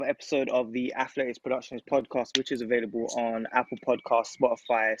episode of the Athletics Productionz podcast, which is available on Apple Podcasts,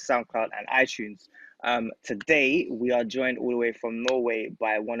 Spotify, SoundCloud, and iTunes. Today, we are joined all the way from Norway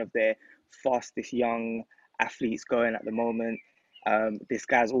by one of their fastest young athletes going at the moment. This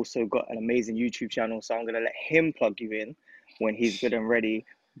guy's also got an amazing YouTube channel, so I'm going to let him plug you in when he's good and ready.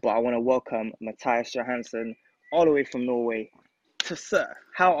 But I want to welcome Mathias Johansen all the way from Norway. So, sir,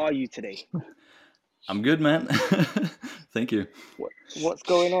 how are you today? I'm good, man. Thank you. What's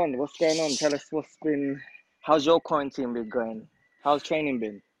going on? Tell us how's your quarantine been going? How's training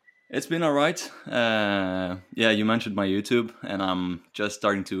been? It's been all right. You mentioned my YouTube, and I'm just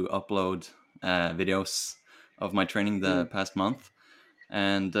starting to upload videos of my training the past month.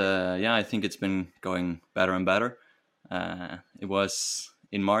 And I think it's been going better and better. It was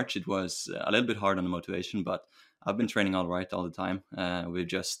in March, it was a little bit hard on the motivation, but I've been training all right all the time. We've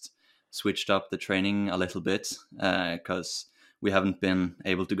just switched up the training a little bit because we haven't been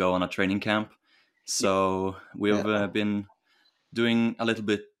able to go on a training camp. So we've been doing a little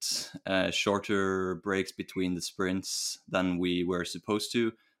bit shorter breaks between the sprints than we were supposed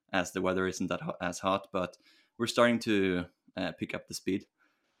to, as the weather isn't as hot, but we're starting to pick up the speed.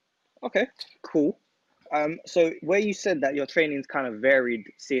 Okay, cool. So where you said that your training's kind of varied,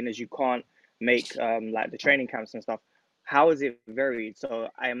 seeing as you can't make like the training camps and stuff, how is it varied? So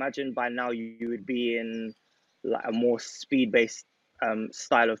I imagine by now you would be in like a more speed-based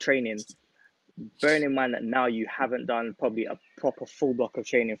style of training. Bearing in mind that now you haven't done probably a proper full block of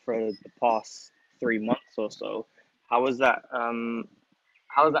training for the past 3 months or so, how has that been?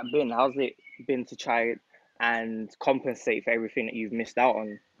 How's it been to try and compensate for everything that you've missed out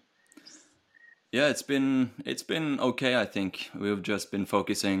on? Yeah, it's been okay. I think we've just been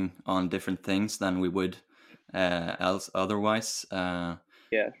focusing on different things than we would else otherwise.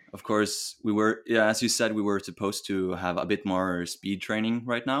 Of course, we were, as you said, we were supposed to have a bit more speed training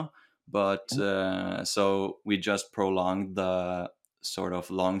right now, but so we just prolonged the sort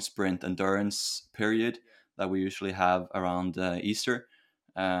of long sprint endurance period that we usually have around Easter.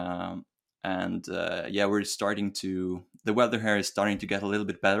 We're starting to, the weather here is starting to get a little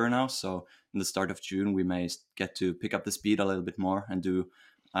bit better now. So in the start of June, we may get to pick up the speed a little bit more and do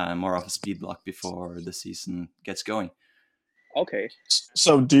more of a speed block before the season gets going. Okay.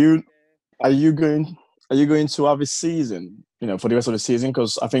 So are you going to have a season, for the rest of the season?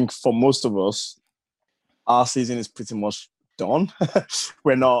 Because I think for most of us, our season is pretty much done.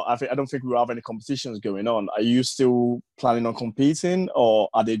 I don't think we have any competitions going on. Are you still planning on competing, or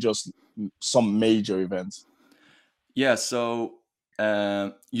are they just some major events? Yeah, so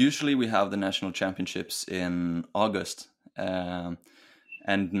usually we have the national championships in August.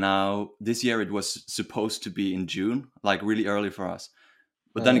 And now this year it was supposed to be in June, like really early for us.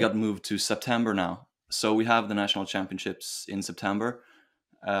 But then it got moved to September now. So we have the national championships in September.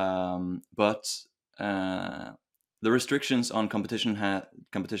 But the restrictions on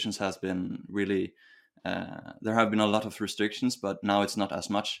competitions has been really, there have been a lot of restrictions, but now it's not as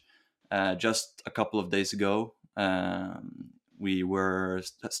much. Just a couple of days ago, we were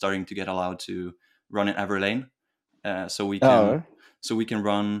starting to get allowed to run in every lane. So we can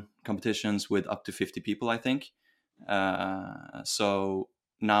run competitions with up to 50 people, I think. So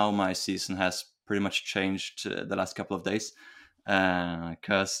now my season has pretty much changed the last couple of days,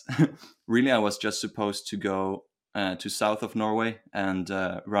 because really I was just supposed to go to south of Norway and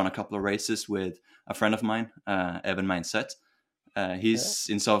run a couple of races with a friend of mine, Evan Mindset. He's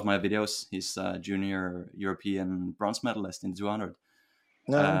in some of my videos. He's a junior European bronze medalist in 200.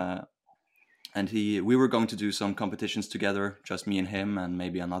 And we were going to do some competitions together, just me and him and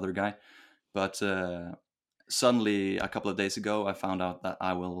maybe another guy. But suddenly, a couple of days ago, I found out that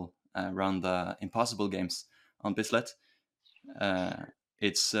I will run the Impossible Games on Bislett.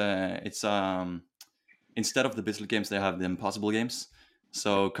 It's instead of the Bislett Games, they have the Impossible Games.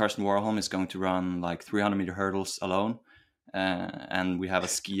 So Karsten Warholm is going to run like 300-meter hurdles alone. And we have a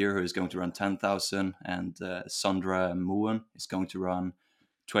skier who is going to run 10,000, and Sondre Moen is going to run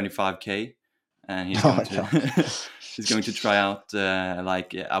 25K. And he's going he's going to try out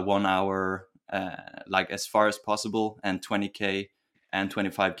like a 1 hour, like as far as possible, and 20K and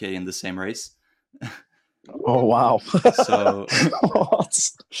 25K in the same race. Oh wow! So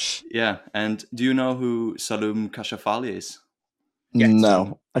yeah, and do you know who Salum Kashafali is?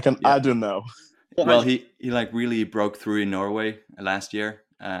 No, I don't know. Well, he like really broke through in Norway last year.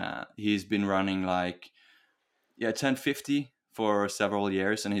 He's been running like 1050 for several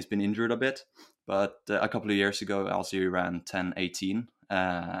years, and he's been injured a bit. But a couple of years ago, also he ran 1018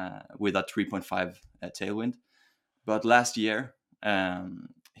 with a 3.5 tailwind. But last year,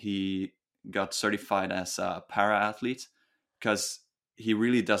 he got certified as a para athlete because he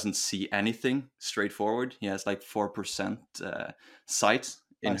really doesn't see anything straightforward. He has like 4% sight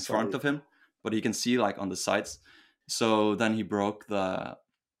in front of him, but he can see like on the sides. So then he broke the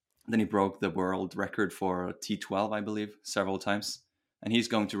world record for T12, I believe, several times, and he's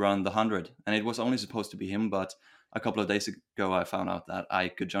going to run the 100. And it was only supposed to be him, but a couple of days ago I found out that I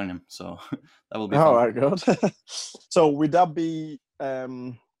could join him, so that will be fun. All right, good. So would that be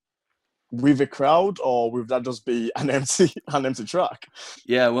with a crowd, or would that just be an empty track?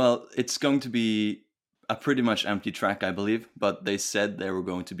 Yeah, well, it's going to be a pretty much empty track, I believe, but they said they were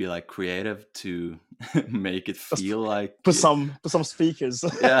going to be like creative to make it feel like put some speakers.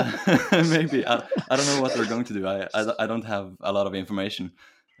 Yeah, maybe. I don't know what they're going to do. I don't have a lot of information,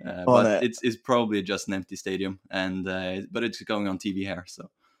 but it's probably just an empty stadium, and but it's going on TV here. So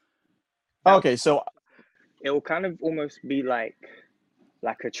okay, so it will kind of almost be like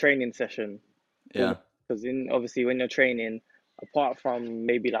a training session. Yeah, because obviously when you're training, apart from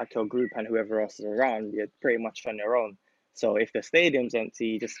maybe like your group and whoever else is around, you're pretty much on your own. So if the stadium's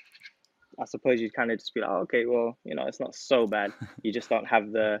empty, I suppose you'd kind of just be like, oh, okay, well, it's not so bad. You just don't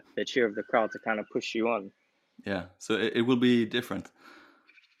have the cheer of the crowd to kind of push you on. Yeah, so it will be different.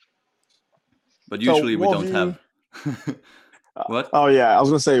 But usually we don't have. What? Oh yeah, I was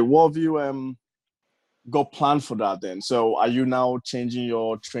gonna say, what have you got planned for that then? So are you now changing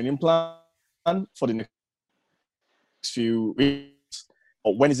your training plan for the next few weeks?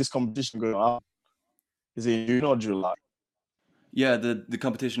 Or when is this competition going on? Is it June or July? Yeah, the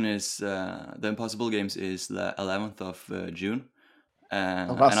competition is the Impossible Games is the 11th of June.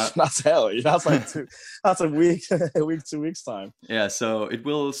 That's hell. That's like that's a week, 2 weeks time. Yeah, so it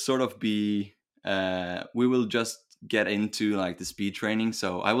will sort of be. We will just get into like the speed training.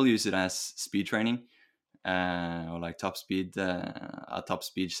 So I will use it as speed training, or like top speed, a top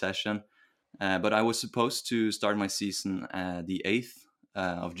speed session. But I was supposed to start my season the 8th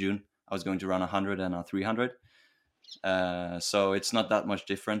of June. I was going to run 100 and a 300. So it's not that much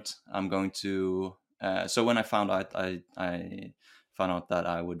different. I'm going to. So when I found out, I found out that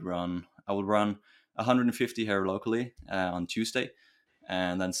I will run 150 here locally on Tuesday,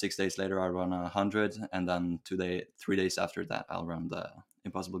 and then 6 days later I'll run 100, and then 3 days after that I'll run the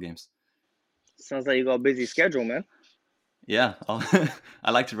Impossible Games. Sounds like you got a busy schedule, man. Yeah,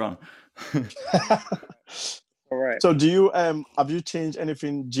 I like to run. All right. So do you have you changed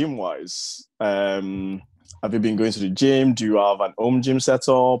anything gym wise? Have you been going to the gym? Do you have an home gym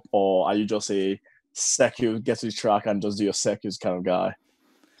setup, or are you just a circuit, get to the track and just do your circuits kind of guy?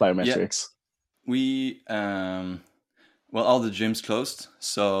 Plyometrics. Yeah. We well, all the gyms closed,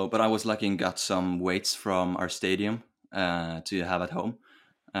 but I was lucky and got some weights from our stadium to have at home.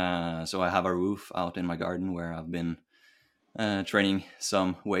 So I have a roof out in my garden where I've been training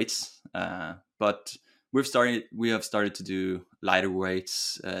some weights. But we have started to do lighter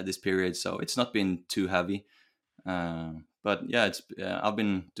weights this period, so it's not been too heavy. But yeah, I've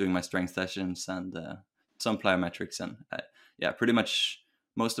been doing my strength sessions and some plyometrics, and yeah, pretty much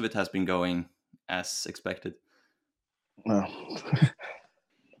most of it has been going as expected. Oh.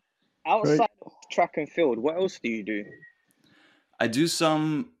 Outside of track and field, what else do you do? I do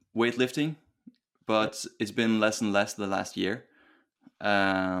some weightlifting, but it's been less and less the last year.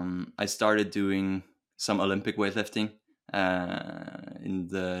 I started doing some Olympic weightlifting in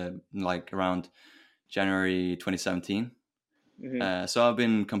around January 2017. Mm-hmm. So I've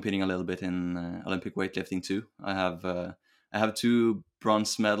been competing a little bit in Olympic weightlifting too. I have 2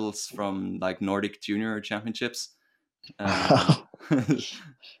 bronze medals from like Nordic Junior Championships.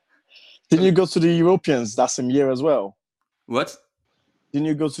 Didn't you go to the Europeans that same year as well? What? Didn't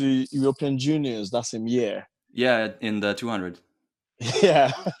you go to the European Juniors that same year? Yeah, in the 200.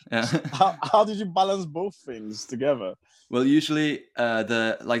 Yeah. How did you balance both things together? Well, usually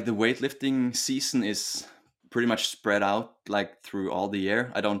the weightlifting season is pretty much spread out like through all the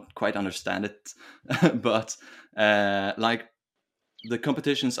year. I don't quite understand it, but like the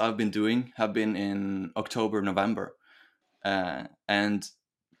competitions I've been doing have been in October, November, and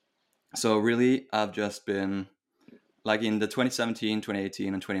so really I've just been like in the 2017,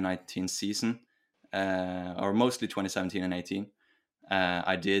 2018, and 2019 season, or mostly 2017 and 18.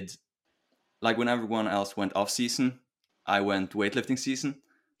 I did, like when everyone else went off season, I went weightlifting season.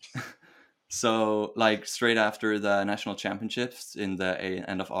 So like straight after the national championships in the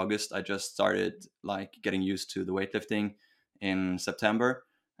end of August, I just started like getting used to the weightlifting in September,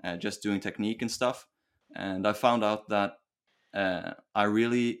 just doing technique and stuff. And I found out that I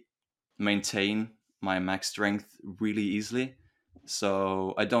really maintain my max strength really easily.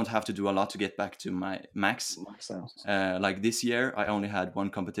 So I don't have to do a lot to get back to my max. Like this year, I only had one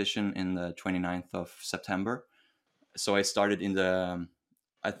competition in the 29th of September. so I started in the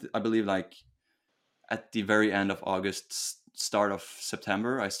I believe like at the very end of August, start of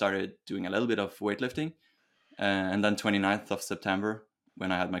September, I started doing a little bit of weightlifting, and then 29th of September,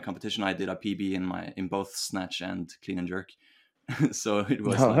 when I had my competition, I did a PB in both snatch and clean and jerk. So it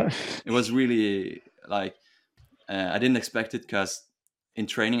was like, it was really like, I didn't expect it, because in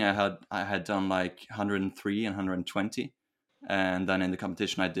training I had done like 103 and 120, and then in the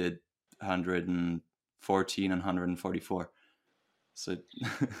competition I did 114 and 144. So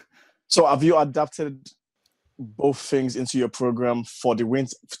So have you adapted both things into your program for the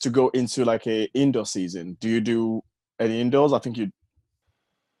winter to go into like a indoor season? Do you do any indoors? I think you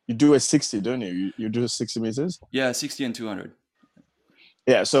do a 60, don't you? You do 60 meters? yeah, 60 and 200.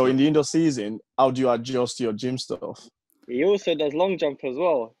 Yeah. So in the indoor season, how do you adjust your gym stuff? He also does long jump as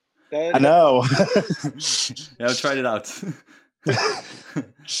well. I know. Yeah, I've tried it out.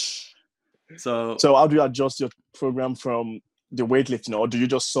 So how do you adjust your program from the weightlifting, or do you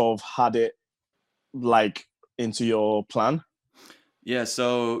just sort of had it like into your plan? yeah,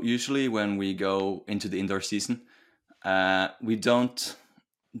 so usually when we go into the indoor season, we don't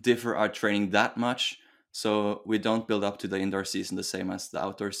differ our training that much. So we don't build up to the indoor season the same as the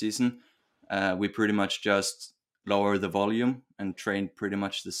outdoor season. We pretty much just lower the volume and train pretty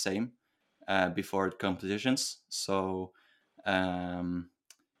much the same before competitions. So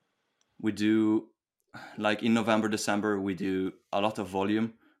we do, like in November, December, we do a lot of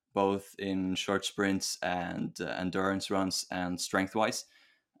volume, both in short sprints and endurance runs and strength wise.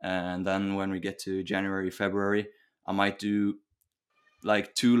 And then when we get to January, February, I might do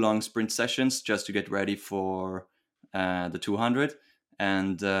like 2 long sprint sessions just to get ready for the 200,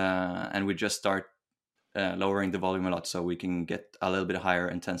 and we just start lowering the volume a lot so we can get a little bit higher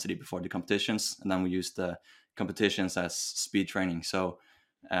intensity before the competitions, and then we use the competitions as speed training. So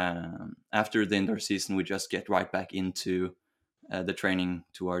after the indoor season, we just get right back into the training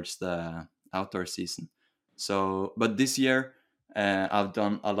towards the outdoor season. So, but this year I've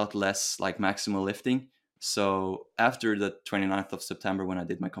done a lot less like maximal lifting. So after the 29th of September, when I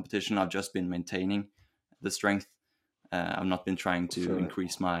did my competition, I've just been maintaining the strength. I've not been trying to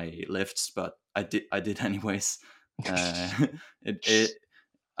increase my lifts, but I did anyways.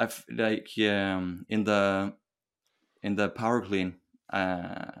 I've like in the power clean,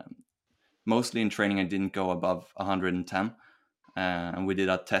 mostly in training, I didn't go above 110, and we did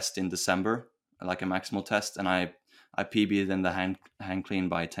a test in December, like a maximal test, and I PB'd in the hand clean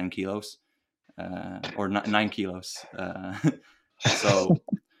by 10 kilos. Or 9 kilos.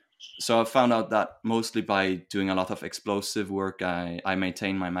 So I found out that mostly by doing a lot of explosive work, I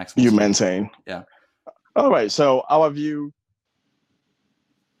maintain my maximal. You maintain. Yeah. All right. So how have you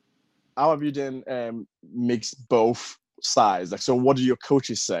then mixed both sides? Like, so what do your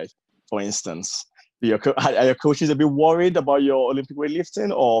coaches say, for instance? Are your coaches a bit worried about your Olympic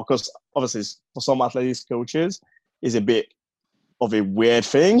weightlifting? Or because obviously for some athletics coaches, it's a bit of a weird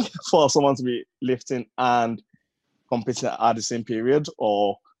thing for someone to be lifting and competing at the same period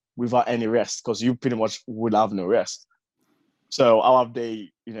or without any rest, because you pretty much would have no rest. So how have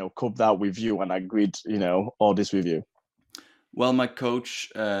they, coped that with you and agreed, all this with you? Well, my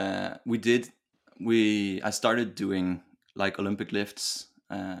coach, I started doing like Olympic lifts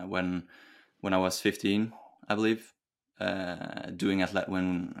when I was 15, I believe, doing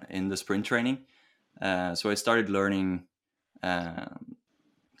when in the sprint training. So I started learning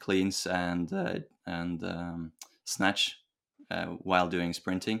cleans and snatch while doing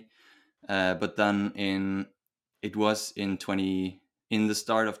sprinting. But then in the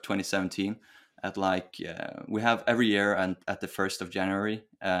start of 2017, at like we have every year, and at the 1st of January,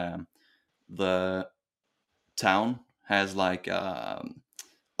 the town has like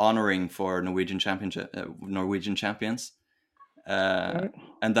honoring for Norwegian champions.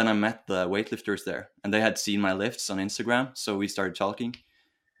 And then I met the weightlifters there, and they had seen my lifts on Instagram, so we started talking,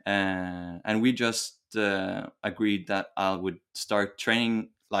 and we just agreed that I would start training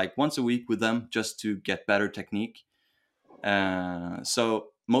like once a week with them just to get better technique. So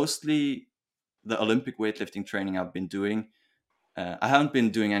mostly the Olympic weightlifting training I've been doing, I haven't been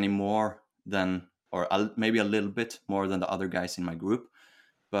doing any more than, or maybe a little bit more than the other guys in my group,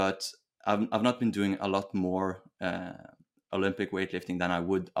 but I've not been doing a lot more Olympic weightlifting than I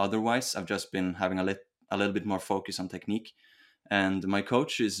would otherwise. I've just been having a little bit more focus on technique, and my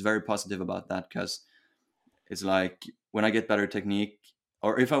coach is very positive about that, because it's like when I get better technique,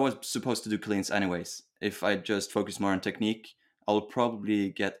 or if I was supposed to do cleans anyways, if I just focus more on technique, I'll probably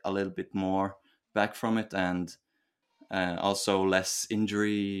get a little bit more back from it, and also less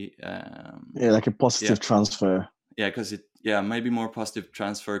injury. Like a positive transfer. Yeah, because maybe more positive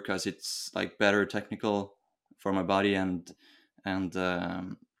transfer, because it's like better technical my body, and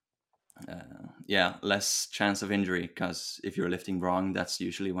less chance of injury, because if you're lifting wrong, that's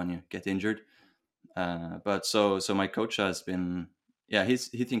usually when you get injured. But so my coach has been,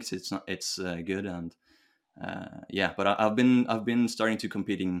 he thinks it's good, and but I've been starting to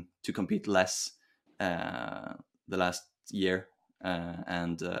compete less the last year,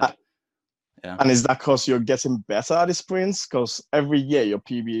 and And is that because you're getting better at the sprints? Because every year your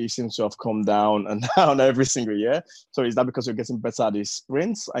PB seems to have come down and down every single year. So is that because you're getting better at the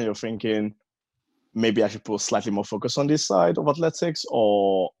sprints and you're thinking, maybe I should put slightly more focus on this side of athletics?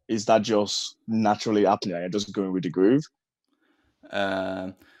 Or is that just naturally happening and you're just going with the groove?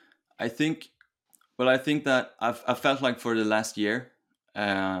 I think that I've felt like for the last year,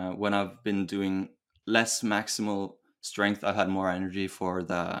 when I've been doing less maximal strength, I've had more energy for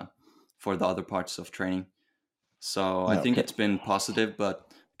the other parts of training. So I think it's been positive,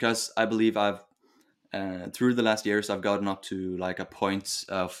 but because I believe I've through the last years I've gotten up to like a point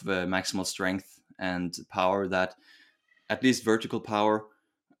of maximal strength and power, that at least vertical power,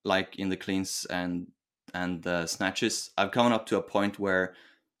 like in the cleans and the snatches, I've come up to a point where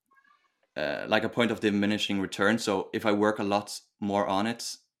like a point of diminishing return. So if I work a lot more on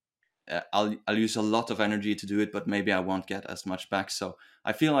it, I'll use a lot of energy to do it, but maybe I won't get as much back. So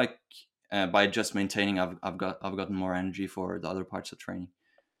I feel like by just maintaining, I've gotten more energy for the other parts of training.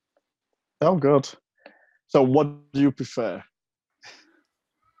 Oh, good. So what do you prefer?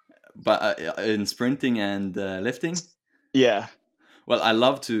 But in sprinting and lifting? Yeah. Well, I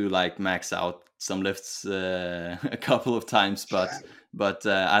love to like max out some lifts a couple of times, but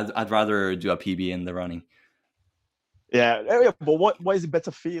I'd rather do a PB in the running. Yeah, but what is a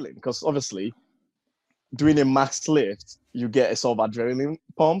better feeling? Because obviously, doing a max lift, you get a sort of adrenaline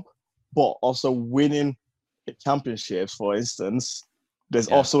pump, but also winning the championships, for instance, there's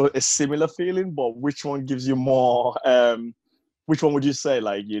also a similar feeling. But which one gives you more? Which one would you say,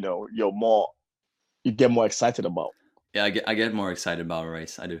 like, you get more excited about? Yeah, I get more excited about a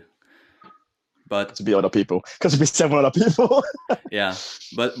race. I do. But to be other people, because to be 7 other people. Yeah,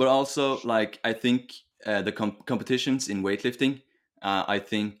 but also like I think the competitions in weightlifting, I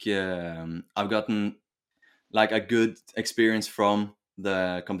think I've gotten like a good experience from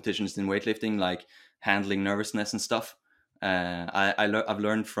the competitions in weightlifting, like handling nervousness and stuff. I've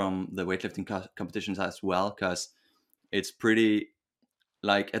learned from the weightlifting competitions as well, because it's pretty,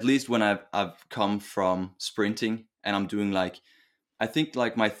 like, at least when I've come from sprinting and I'm doing like, I think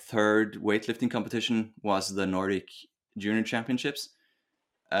like my third weightlifting competition was the Nordic Junior Championships,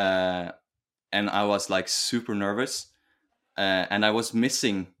 and I was like super nervous, and I was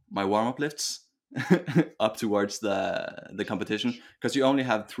missing my warm-up lifts up towards the competition, because you only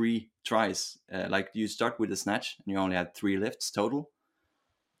have 3 tries. Like you start with a snatch and you only had 3 lifts total.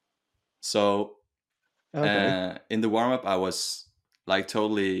 So in the warm-up I was like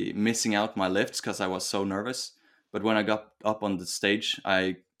totally missing out my lifts because I was so nervous. But when I got up on the stage,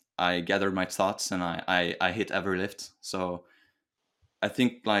 I gathered my thoughts and I hit every lift. So I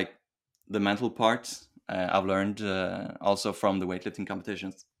think like the mental part I've learned also from the weightlifting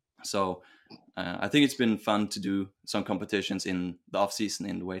competitions. So I think it's been fun to do some competitions in the off season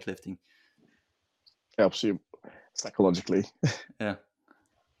in the weightlifting. Helps you psychologically. Yeah.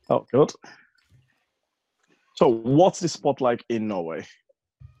 Oh, good. So what's the sport like in Norway?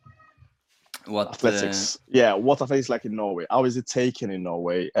 What athletics? What athletics like in Norway? How is it taken in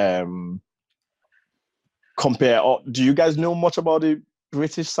Norway? Do you guys know much about the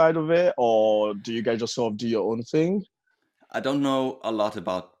British side of it, or do you guys just sort of do your own thing? I don't know a lot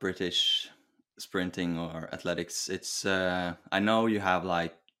about British sprinting or athletics. It's I know you have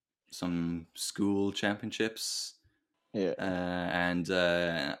like some school championships. Yeah. And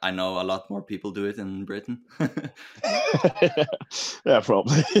I know a lot more people do it in Britain. Yeah,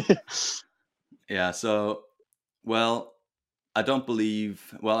 probably. Yeah, so, well, I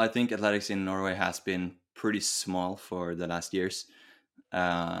think athletics in Norway has been pretty small for the last years.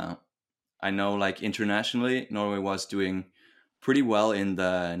 I know like internationally, Norway was doing pretty well in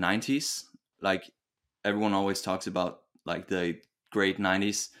the 90s. Like everyone always talks about like the great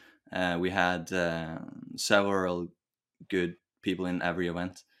 90s. We had several good people in every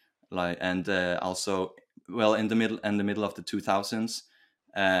event, like, and also, well, in the middle of the 2000s,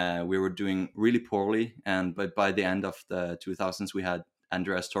 we were doing really poorly, but by the end of the 2000s we had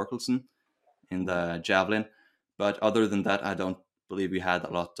Andreas Torkelsen in the javelin. But other than that, I don't believe we had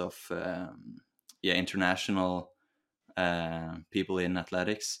a lot of international people in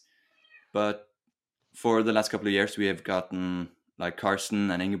athletics. But for the last couple of years we have gotten like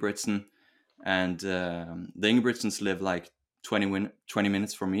Carsten and Ingebrigtsen, and the Ingebrigtsens live like 20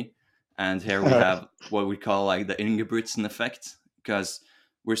 minutes from me, And here we have what we call like the Ingebrigtsen effect, because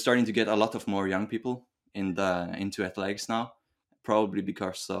we're starting to get a lot of more young people into athletics now, probably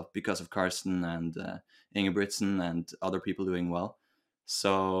because of Carsten and Ingebrigtsen and other people doing well.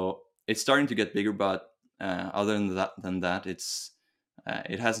 So it's starting to get bigger, but other than that,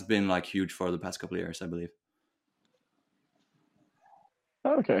 it hasn't been like huge for the past couple of years, I believe.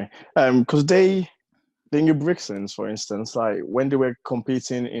 Okay, because the Ingebrigtsens, for instance, like when they were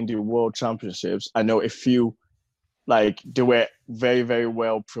competing in the World Championships, I know a few, like they were very, very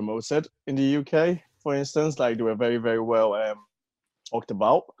well promoted in the UK, for instance, like they were very, very well talked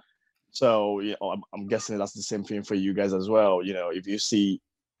about. So, I'm guessing that's the same thing for you guys as well. If you see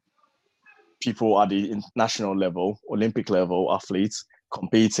people at the national level, Olympic level athletes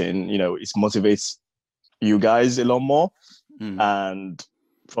competing, it motivates you guys a lot more and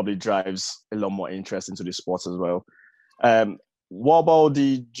probably drives a lot more interest into the sports as well. What about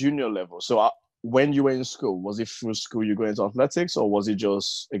the junior level? So when you were in school, was it through school you go into athletics, or was it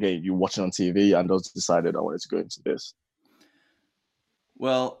just, again, you watching on TV and just decided I wanted to go into this?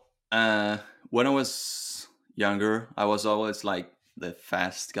 Well, when I was younger, I was always like the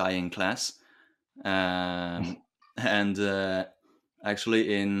fast guy in class. And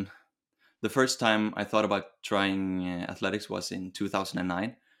actually, in the first time I thought about trying athletics was in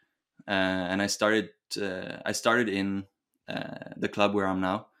 2009, and I started in the club where I'm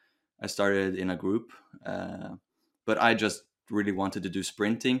now. I started in a group, but I just really wanted to do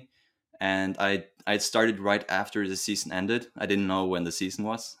sprinting, and I started right after the season ended. I didn't know when the season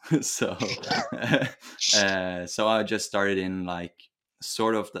was, so so I just started in like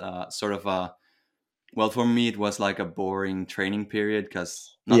sort of a, well, for me it was like a boring training period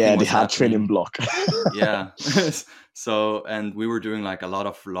because nothing was hard happening. Training block. Yeah. So, and we were doing like a lot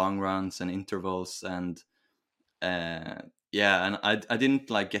of long runs and intervals, and yeah, and I didn't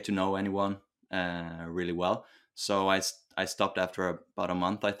like get to know anyone really well, so I stopped after about a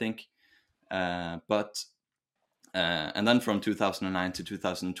month, I think. But and then from 2009 to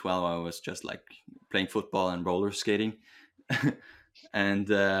 2012 I was just like playing football and roller skating. And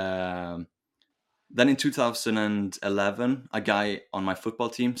then in 2011 a guy on my football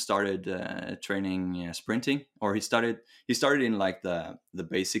team started training sprinting, or he started in like the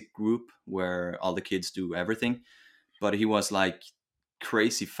basic group where all the kids do everything, but he was like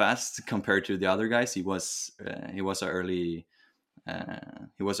crazy fast compared to the other guys. He was early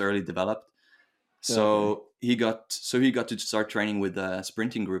developed. So he got to start training with the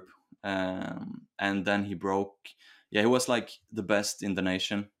sprinting group, and then he broke. Yeah, he was like the best in the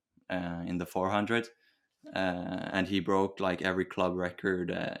nation in the 400, and he broke like every club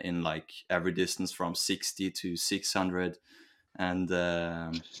record in like every distance from 60 to 600, and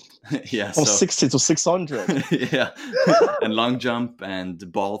yeah, from so 60 to 600. yeah, and long jump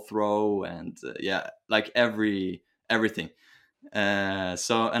and ball throw and yeah, like everything.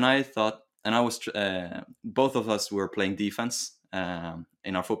 So, and I thought, and I was both of us were playing defense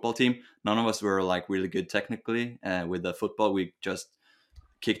in our football team. None of us were like really good technically with the football. We just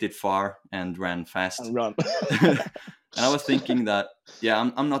kicked it far and ran fast. And run. And I was thinking that,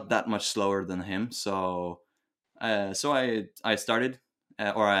 yeah, I'm not that much slower than him. So so I started,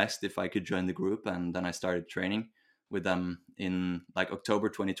 or I asked if I could join the group, and then I started training with them in like October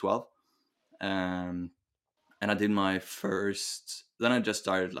 2012. And I did my first. Then I just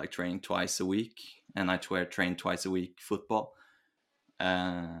started like training twice a week, and I trained twice a week football.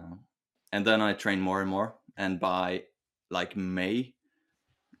 And then I trained more and more. And by like May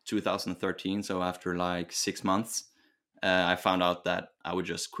 2013, so after like 6 months, I found out that I would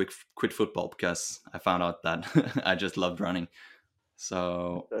just quit football because I found out that I just loved running.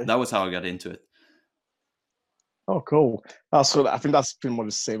 So that was how I got into it. Oh, cool. So I think that's pretty much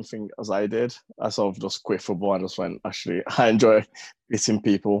the same thing as I did. I sort of just quit football and just went, actually, I enjoy beating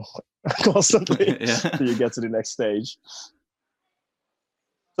people constantly. Yeah. So you get to the next stage.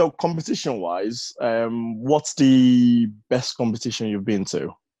 So competition-wise, what's the best competition you've been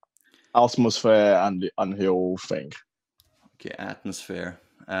to? Atmosphere and the whole thing. Okay, atmosphere.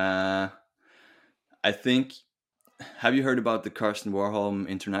 I think, have you heard about the Karsten Warholm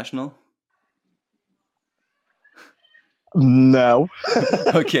International? No.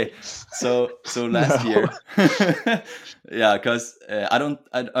 Okay, so last year, yeah, because I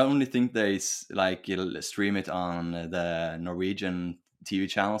only think you'll stream it on the Norwegian TV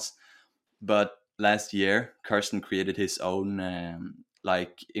channels, but last year Karsten created his own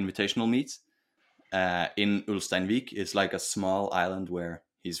like invitational meets in Ulsteinvik. It's like a small island where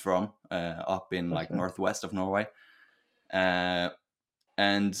he's from, up in like northwest of Norway,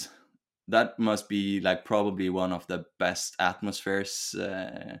 and that must be like probably one of the best atmospheres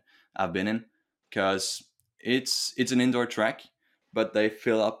I've been in, because it's an indoor track, but they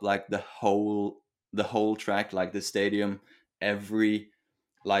fill up like the whole track, like the stadium, every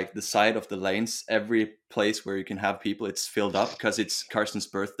like the side of the lanes, every place where you can have people, it's filled up because it's Karsten's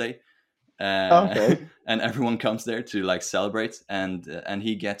birthday, Okay. and everyone comes there to like celebrate, and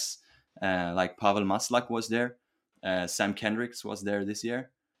he gets like Pavel Maslak was there, Sam Kendricks was there this year,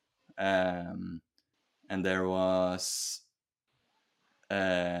 and there was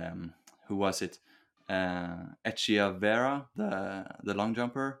who was it? Echia Vera, the long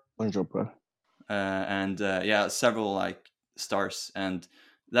jumper, Long jumper. and yeah, several like stars, and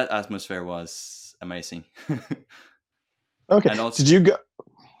that atmosphere was amazing. Okay. And also, Did you go?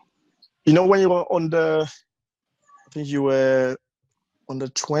 You know, when you were on the, I think you were on the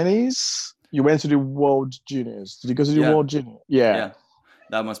 20s. You went to the World Juniors. Did you go to the Yeah. World Junior? Yeah. yeah,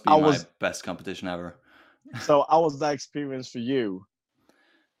 that must be I my was best competition ever. so. How was that experience for you?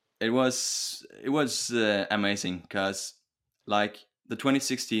 It was amazing, because like the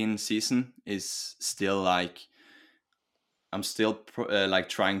 2016 season is still like, I'm still like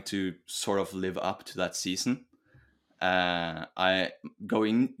trying to sort of live up to that season. I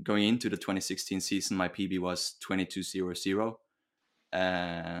going into the 2016 season, my PB was 22:00,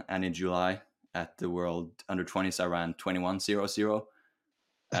 and in July at the World Under 20s I ran 21:00.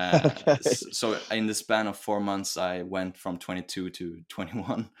 Okay. So in the span of 4 months, I went from 22 to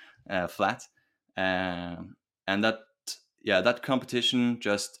 21 flat, and that competition,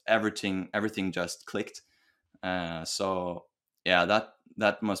 just everything just clicked. So yeah,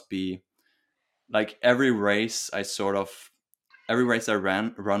 that must be like every race I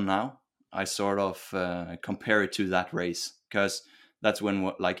run now, I sort of compare it to that race, because that's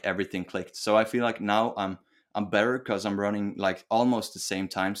when like everything clicked. So I feel like now I'm better because I'm running like almost the same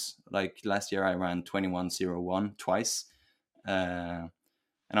times. Like last year I ran 21:01 twice, and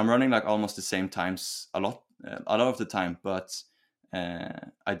I'm running like almost the same times a lot of the time, but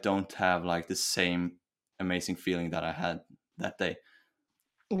I don't have like the same amazing feeling that I had that day.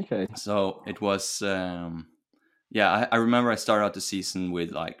 Okay. So it was yeah, I remember I started out the season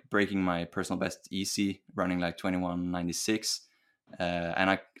with like breaking my personal best easy, running like 21:96,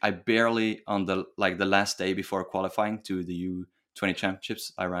 and I barely, on the last day before qualifying to the U20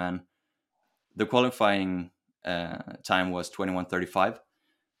 championships, I ran the qualifying time was 21:35,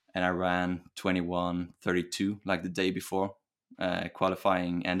 and I ran 21:32 like the day before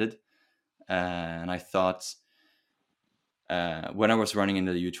qualifying ended, and I thought when I was running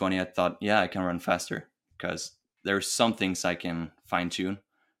into the U20, I thought, yeah, I can run faster because there's some things I can fine tune.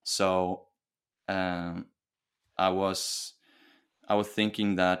 So um, I was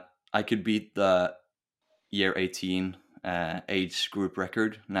thinking that I could beat the year 18 age group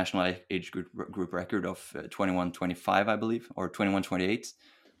record, national age group record of 21:25, I believe, or 21:28,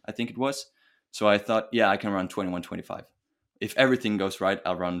 I think it was. So I thought, yeah, I can run 21:25. If everything goes right,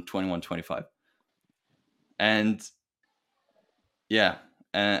 I'll run 21:25. And yeah,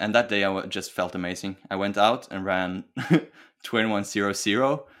 and that day just felt amazing. I went out and ran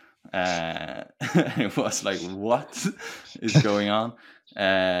 21:00. It was like, what is going on?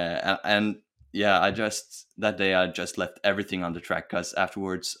 And yeah, that day I just left everything on the track, because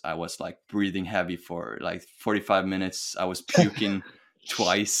afterwards I was like breathing heavy for like 45 minutes. I was puking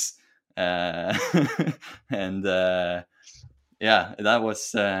twice, and yeah, that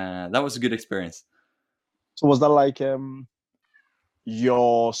was a good experience. So was that like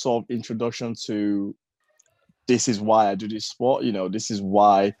your sort of introduction to, this is why I do this sport? You know, this is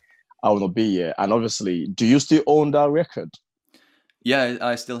why I want to be here. And obviously, do you still own that record? Yeah,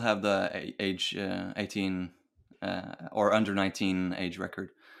 I still have the age 18 or under 19 age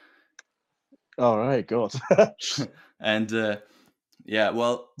record. All right, good. And yeah,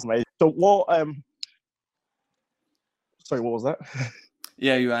 well, so what? Sorry, what was that?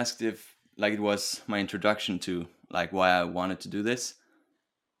 yeah, you asked if like it was my introduction to like why I wanted to do this.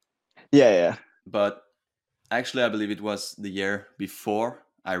 Yeah. But actually, I believe it was the year before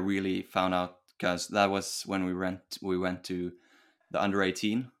I really found out, because that was when we went to the under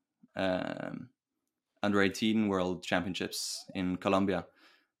 18 World Championships in Colombia,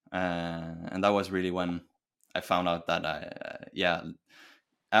 and that was really when I found out that yeah,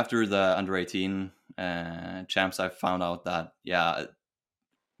 after the under 18 champs, I found out that yeah,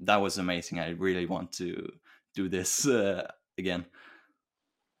 that was amazing. I really want to do this again.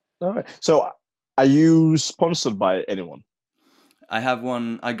 All right. So, are you sponsored by anyone? I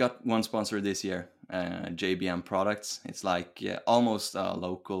got one sponsor this year, JBM Products. It's like almost a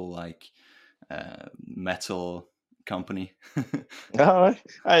local like metal company. All right.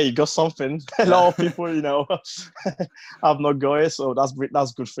 Hey, you got something. A lot of people, have not got it, so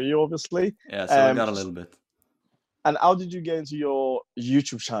that's good for you, obviously. Yeah, so I got a little bit. And how did you get into your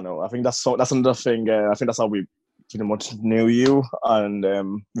YouTube channel? I think that's another thing. I think that's how we pretty much knew you, and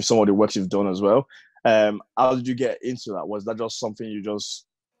with some of the work you've done as well. How did you get into that? Was that just something you just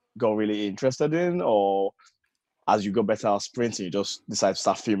got really interested in, or as you got better at sprinting, you just decided to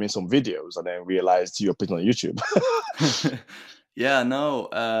start filming some videos and then realized you're putting on YouTube? Yeah, no,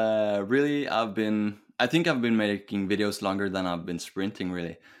 really, I think I've been making videos longer than I've been sprinting,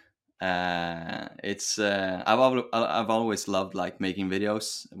 really. I've always loved like making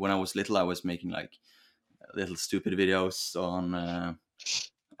videos. When I was little, I was making like little stupid videos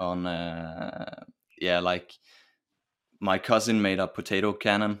like my cousin made a potato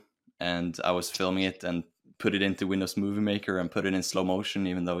cannon and I was filming it and put it into Windows Movie Maker and put it in slow motion,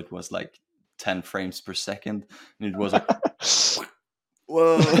 even though it was like 10 frames per second, and it was like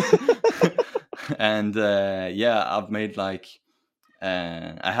whoa. And I've made like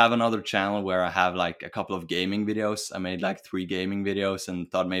I have another channel where I have like a couple of gaming videos. I made like 3 gaming videos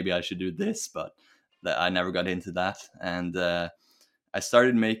and thought maybe I should do this, but I never got into that. And I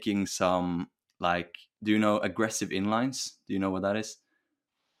started making some, like, do you know aggressive inlines? Do you know what that is?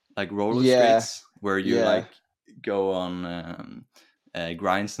 Like roller skates where you like go on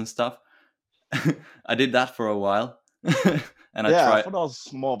grinds and stuff. I did that for a while. And I thought that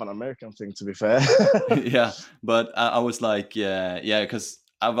was more of an American thing, to be fair. Yeah, but I was like, because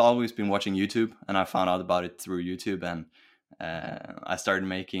I've always been watching YouTube, and I found out about it through YouTube, and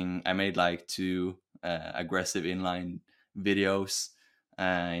I made like 2 aggressive inline videos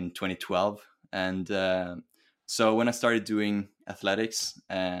in 2012, and so when I started doing athletics,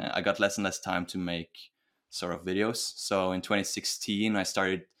 I got less and less time to make sort of videos. So in 2016, I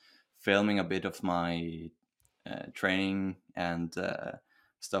started filming a bit of my training and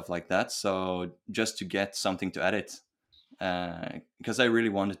stuff like that, so just to get something to edit, because I really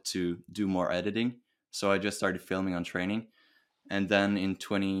wanted to do more editing, so I just started filming on training. And then in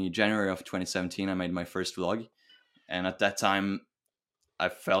January of 2017, I made my first vlog, and at that time I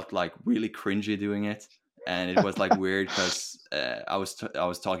felt like really cringy doing it, and it was like weird because I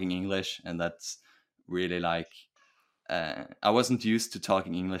was talking English, and that's really like I wasn't used to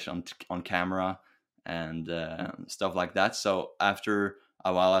talking English on camera and stuff like that. So after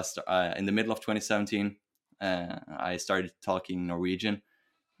a while, in the middle of 2017, I started talking Norwegian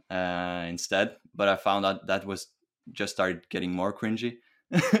instead. But I found out that was just started getting more cringy.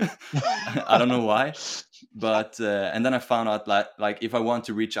 I don't know why, but and then I found out that like if I want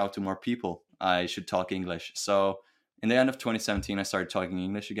to reach out to more people, I should talk English. So in the end of 2017, I started talking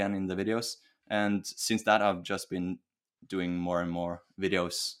English again in the videos, and since that, I've just been doing more and more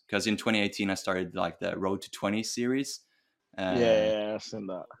videos, because in 2018 I started like the Road to 20 series. I've seen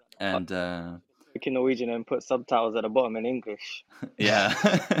that. And Speak in Norwegian and put subtitles at the bottom in English. yeah.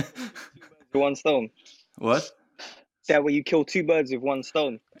 One stone. What? That way you kill 2 birds with 1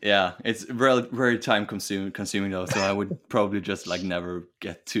 stone. Yeah, it's very, very time consuming though, so I would probably just like never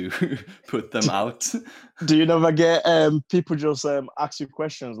get to put them out. Do you never get people just ask you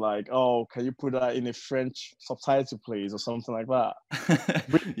questions like, "Oh, can you put that in a French subtitle, please," or something like that?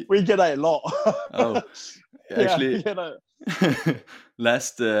 We get that a lot. Oh, actually, yeah,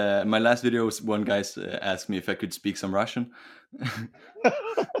 my last video was one guy asked me if I could speak some Russian.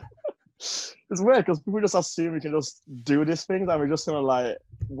 It's weird because people just assume we can just do these things, and we're just kind of like,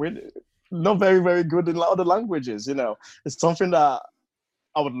 we're not very, very good in other languages. It's something that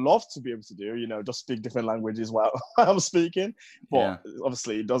I would love to be able to do. Just speak different languages while I'm speaking, but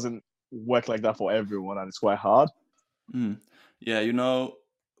obviously it doesn't work like that for everyone, and it's quite hard. Yeah,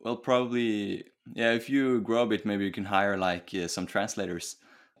 well, probably, yeah. If you grow a bit, maybe you can hire like some translators.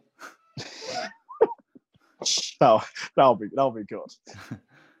 That'll be good.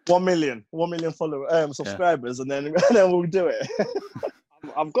 1 million followers, subscribers, and then we'll do it.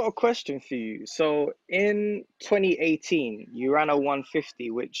 I've got a question for you. So in 2018, you ran a 150,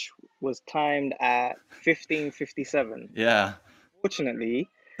 which was timed at 15:57. Yeah. Fortunately,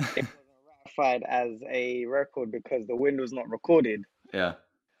 it wasn't ratified as a record because the win was not recorded. Yeah.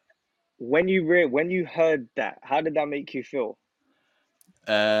 When you heard that, how did that make you feel?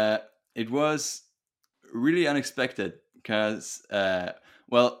 It was really unexpected because,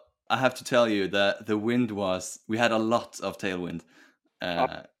 well, I have to tell you that we had a lot of tailwind.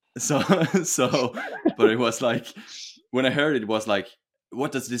 So, but it was like, when I heard it, was like,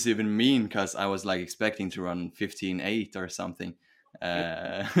 what does this even mean? Because I was like expecting to run 15:8 or something.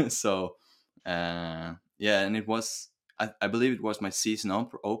 So, and it was, I believe it was my season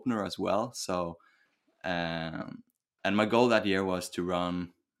opener as well. So, and my goal that year was to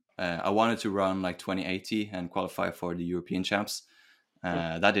run. I wanted to run like 2080 and qualify for the European champs.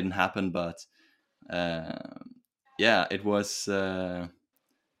 That didn't happen, but yeah, it was.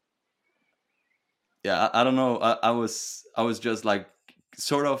 Yeah, I don't know. I was just like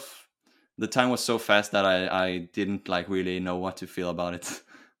sort of. The time was so fast that I didn't like really know what to feel about it.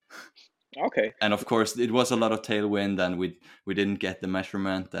 Okay. And of course, it was a lot of tailwind, and we didn't get the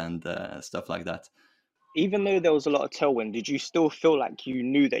measurement and stuff like that. Even though there was a lot of tailwind, did you still feel like you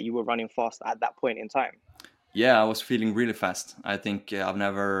knew that you were running fast at that point in time? Yeah, I was feeling really fast. I think I've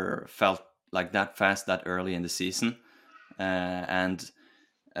never felt like that fast that early in the season, and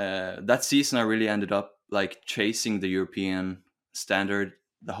that season I really ended up like chasing the European standard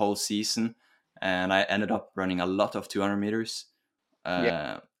the whole season, and I ended up running a lot of 200 meters,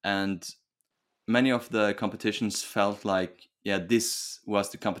 and many of the competitions felt like, yeah, this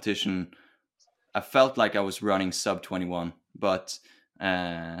was the competition. I felt like I was running sub 21, but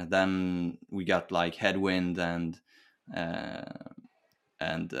then we got like headwind, and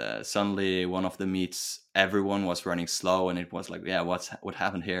suddenly one of the meets everyone was running slow, and it was like, yeah, what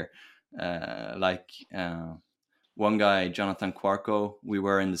happened here? One guy, Jonathan Quarko, we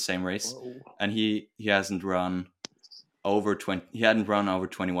were in the same race. Whoa. And he hasn't run over 20. He hadn't run over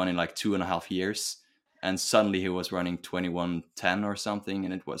 21 in like 2.5 years, and suddenly he was running 21:10 or something,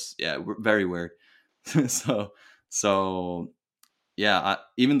 and it was very weird. so yeah,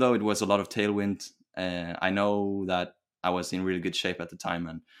 even though it was a lot of tailwind, I know that I was in really good shape at the time,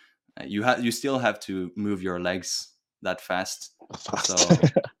 and you still have to move your legs that fast. So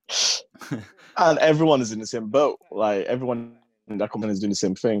and everyone is in the same boat. Like everyone in that company is doing the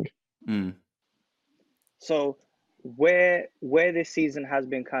same thing. So where this season has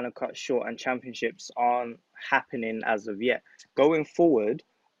been kind of cut short and championships aren't happening as of yet, going forward,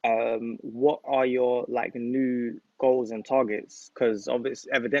 what are your like new goals and targets? Because obviously,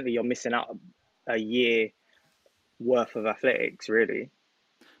 evidently, you're missing out a year worth of athletics, really.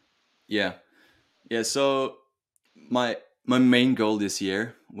 Yeah. So my main goal this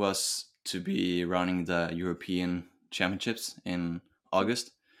year was to be running the European Championships in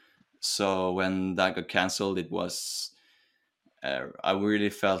August. So when that got cancelled, it was I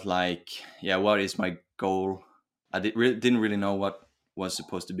really felt like, yeah, what is my goal? I didn't really know what was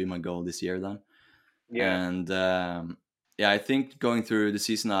supposed to be my goal this year then. Yeah. And I think going through the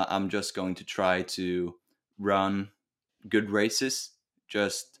season, I'm just going to try to run good races,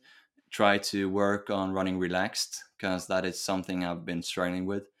 just try to work on running relaxed, because that is something I've been struggling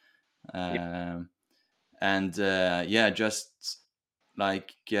with. Just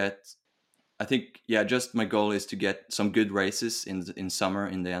like just my goal is to get some good races in summer,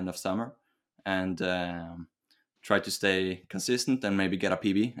 in the end of summer, and try to stay consistent and maybe get a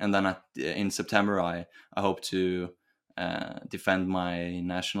PB. And then in September, I hope to defend my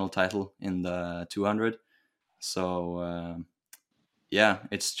national title in the 200. So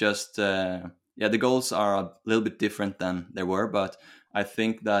it's just the goals are a little bit different than they were, but I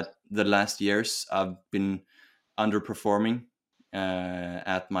think that the last years I've been underperforming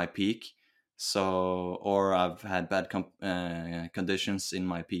at my peak. Or I've had bad conditions in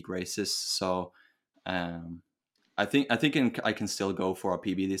my peak races. So I think I can still go for a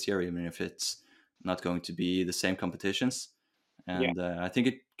PB this year, even if it's not going to be the same competitions. And I think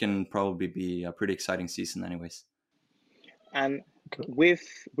it can probably be a pretty exciting season anyways. And with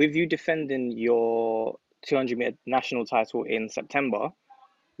you defending your 200 meter national title in September,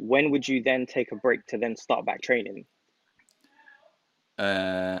 when would you then take a break to then start back training?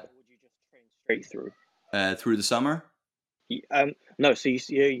 Or would you just train straight through? Through the summer? No. So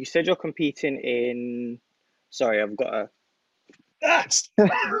you said you're competing in. Sorry, I've got a.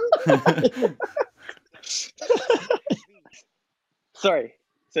 Sorry.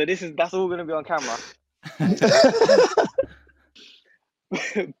 So that's all going to be on camera.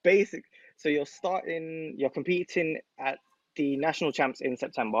 Basic. So you're competing at the national champs in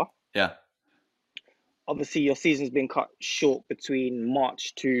September. Yeah. Obviously, your season's been cut short between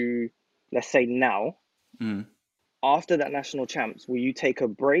March to, let's say, now. After that national champs, will you take a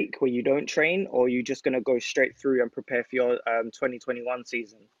break where you don't train, or are you just going to go straight through and prepare for your 2021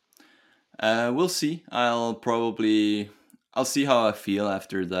 season? We'll see. I'll see how I feel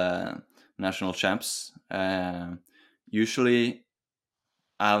after the national champs. Usually,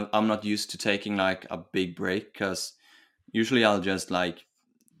 I'm not used to taking like a big break, because usually I'll just like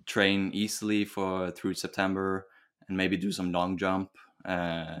train easily through September and maybe do some long jump.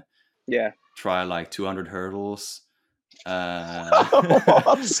 Try like 200 hurdles. Do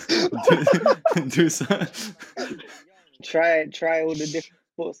some. Try all the different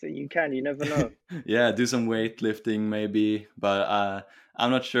sports that you can. You never know. Yeah, do some weightlifting maybe, but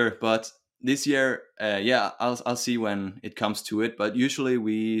I'm not sure. But this year, yeah, I'll see when it comes to it. But usually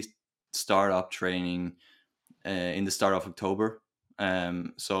we start up training in the start of October.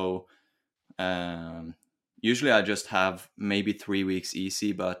 So usually I just have maybe 3 weeks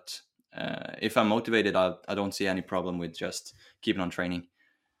easy, but if I'm motivated, I don't see any problem with just keeping on training.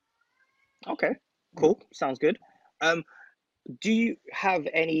 Okay, cool. Sounds good. Do you have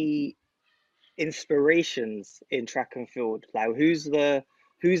any inspirations in track and field? Like, who's the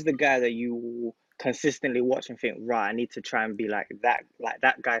guy that you consistently watch and think, right, I need to try and be like that. Like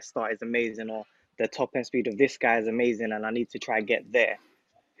that guy's start is amazing, or the top end speed of this guy is amazing, and I need to try and get there.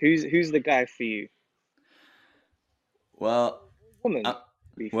 Who's the guy for you? Well, Woman, to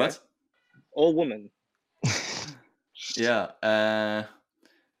be fair, what? or woman. Yeah,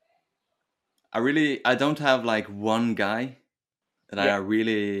 I don't have like one guy that I Yeah,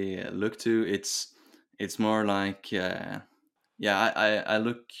 really look to. It's more like yeah, I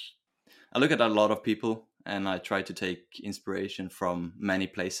look at a lot of people and I try to take inspiration from many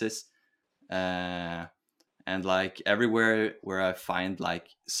places. Uh, and like everywhere where I find like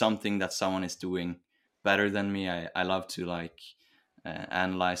something that someone is doing better than me, I love to like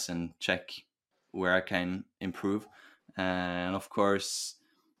analyze and check where I can improve. And of course,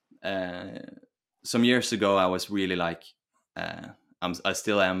 uh, some years ago I was really like uh, I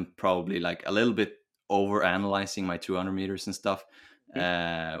still am probably like a little bit over analyzing my 200 meters and stuff.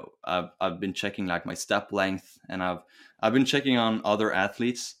 I've been checking like my step length, and I've been checking on other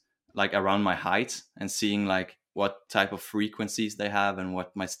athletes like around my height and seeing like what type of frequencies they have and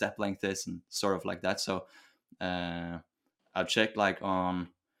what my step length is and sort of like that. So uh, I've checked like on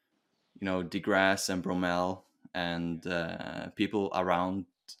DeGrasse and Bromell and people around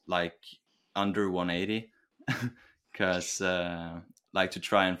like under 180 because like to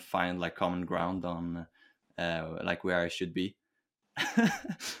try and find like common ground on like where I should be.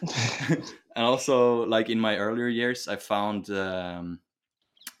 And also like in my earlier years I found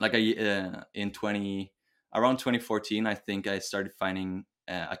like in 20 around 2014 I think I started finding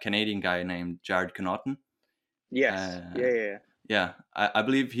a Canadian guy named Jared Connaughton. yes, uh, yeah. yeah, I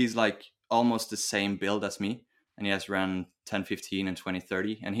believe he's like almost the same build as me, and he has ran 10:15 and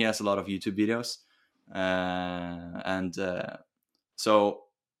 20:30, and he has a lot of YouTube videos. And so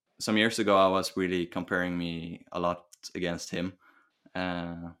some years ago I was really comparing me a lot against him.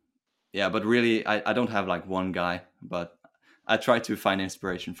 Yeah, but really I don't have like one guy, but I try to find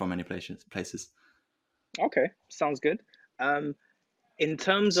inspiration from many places. Okay, sounds good. In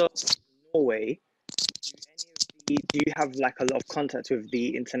terms of Norway, do you have like a lot of contact with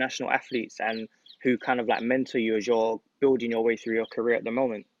the international athletes and who kind of like mentor you as you're building your way through your career at the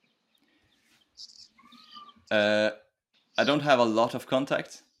moment? I don't have a lot of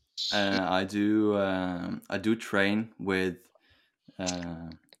contact. I do train with.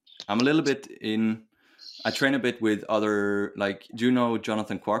 I'm a little bit in. I train a bit with other, like, do you know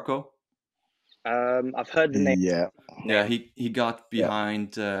Jonathan Quarko? I've heard the name. Yeah. Yeah, he got Yeah.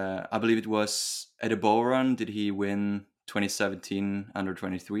 behind. I believe it was at a bow run. Did he win 2017 under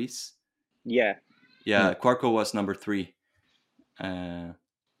 23s? Yeah. Yeah, Quarko was number 3, and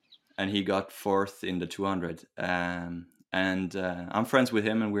he got 4th in the 200. And I'm friends with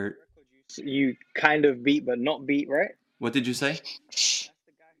him, and we're. You kind of beat but not beat, right? What did you say?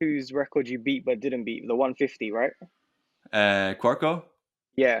 Whose record you beat but didn't beat? The 150, right? Quarko?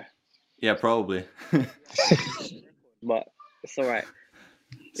 Yeah. Yeah, probably. But it's all right.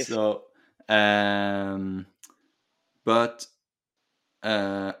 So, but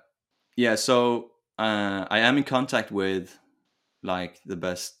yeah, so I am in contact with like the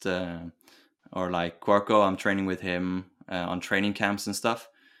best, or like Quarko. I'm training with him on training camps and stuff,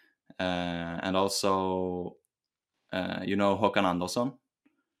 and also Håkan Andersson,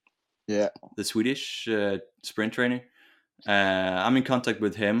 Yeah. the Swedish sprint trainer. I'm in contact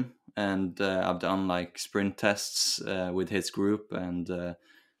with him, and I've done like sprint tests with his group, and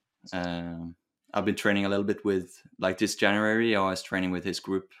I've been training a little bit with, like, this January I was training with his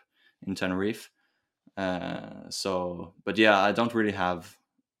group in Tenerife. So, but yeah, I don't really have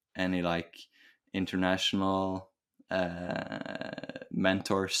any like international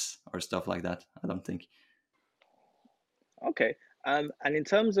mentors or stuff like that, I don't think. Okay. And in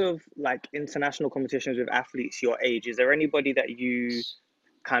terms of like international competitions with athletes your age, is there anybody that you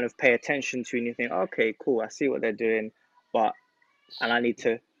kind of pay attention to and you think, okay, cool, I see what they're doing, and I need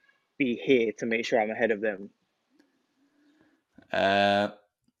to be here to make sure I'm ahead of them?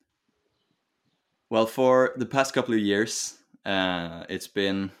 Well, for the past couple of years, it's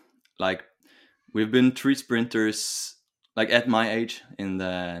been like we've been 3 sprinters like at my age in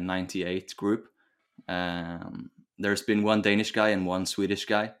the 98 group, there's been one Danish guy and one Swedish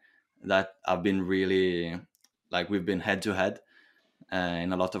guy that I've been really like, we've been head to head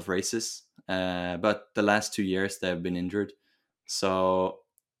in a lot of races. But the last 2 years they've been injured. So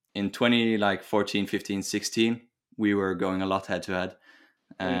in 20 like 14, 15, 16, we were going a lot head to head.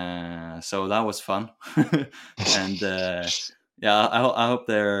 So that was fun. And yeah, I hope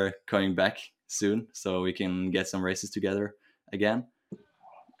they're coming back soon so we can get some races together again.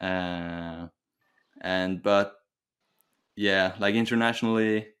 And but yeah, like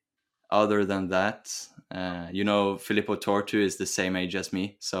internationally, other than that, you know, Filippo Tortu is the same age as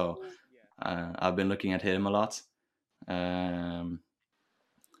me, so I've been looking at him a lot. And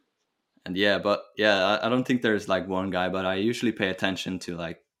yeah, but yeah, I don't think there's like one guy, but I usually pay attention to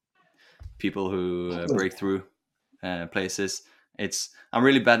like people who break through places. I'm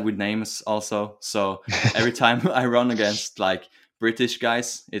really bad with names also, so every time I run against like British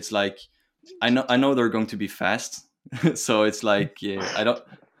guys, it's like I know they're going to be fast, so it's like, yeah,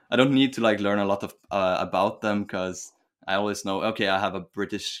 I don't need to like learn a lot of about them, because I always know, okay, I have a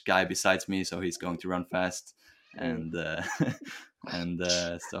British guy besides me, so he's going to run fast, and and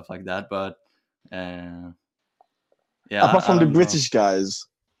stuff like that. But yeah, Apart I from the don't know. British guys,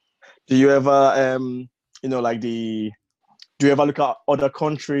 do you ever do you ever look at other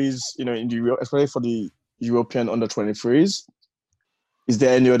countries, in the especially for the European under 23s? Is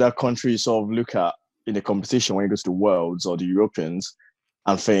there any other country you sort of look at in the competition when you go to the Worlds or the Europeans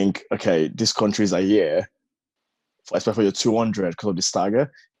and think, okay, this country is a year, especially for your 200 because of the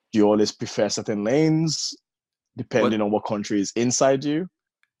stagger? Do you always prefer certain lanes depending on what country is inside you?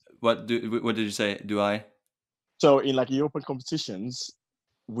 What did you say? Do I? So in like European competitions,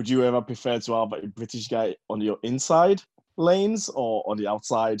 would you ever prefer to have a British guy on your inside lanes or on the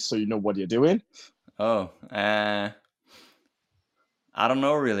outside so you know what you're doing? Oh, I don't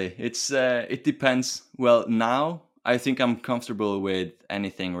know really. It depends. Well, now I think I'm comfortable with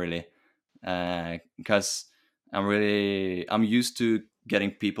anything really, because I'm used to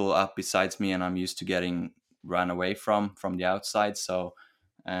getting people up besides me, and I'm used to getting run away from the outside. So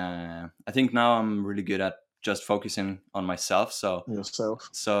I think now I'm really good at just focusing on myself. Yourself.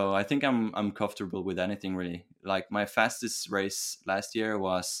 So I think I'm comfortable with anything really. Like my fastest race last year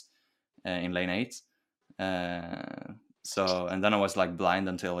was in lane 8. So, and then I was like blind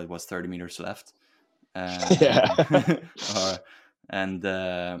until it was 30 meters left. Yeah. And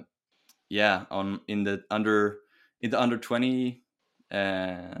yeah, in the under 20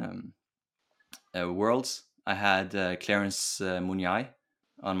 worlds, I had Clarence Muniai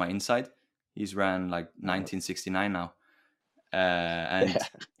on my inside. He's ran like 1969 now. And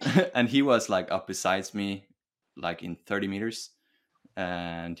and he was like up besides me like in 30 meters,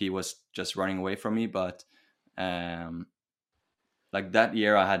 and he was just running away from me. But like that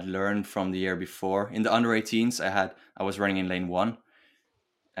year I had learned from the year before. In the under 18s, I was running in lane 1,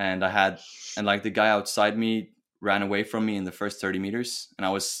 and like the guy outside me ran away from me in the first 30 meters, and I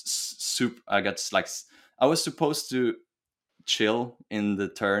was supposed to chill in the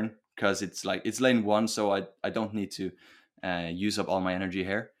turn, because it's lane 1, so I don't need to use up all my energy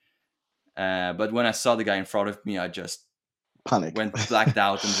here. But when I saw the guy in front of me, I just Panic. went blacked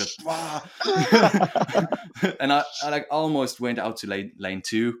out and just and I like almost went out to lane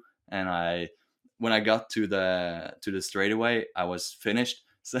 2, and when I got to the straightaway, I was finished.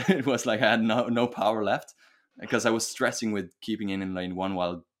 So it was like I had no power left, because I was stressing with keeping in lane 1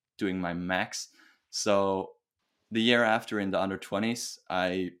 while doing my max. So the year after, in the under 20s,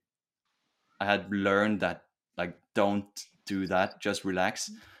 I had learned that, like, don't do that, just relax.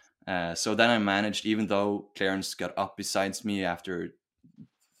 So then I managed, even though Clarence got up besides me after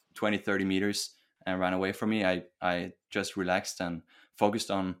 20, 30 meters and ran away from me, I just relaxed and focused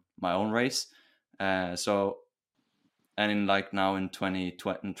on my own race. So, and in like now in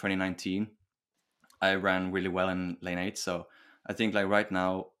 2019, I ran really well in lane 8. So I think like right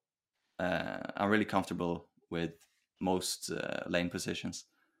now, I'm really comfortable with most lane positions.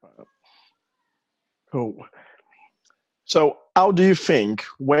 Cool. So where do you think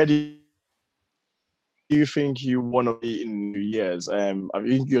you want to be in years?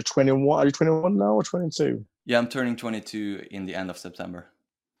 You're 21. Are you 21 now or 22? Yeah, I'm turning 22 in the end of September.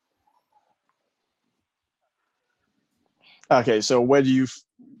 Okay, so where do you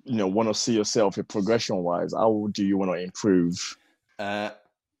want to see yourself progression wise? How do you want to improve?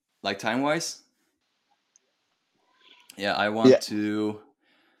 Like time wise? Yeah, I want to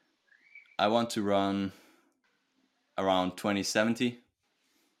run around 2070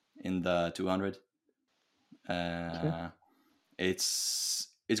 in the 200. It's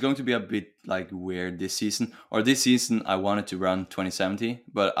it's going to be a bit like weird this season. Or this season, I wanted to run 2070,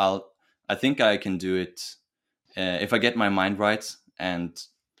 but I think I can do it if I get my mind right and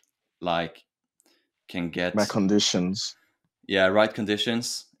like can get My conditions. right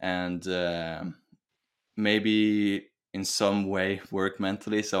conditions and maybe in some way work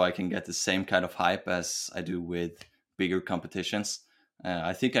mentally so I can get the same kind of hype as I do with bigger competitions.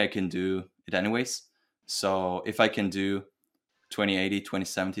 I think I can do it anyways. So if I can do 2080,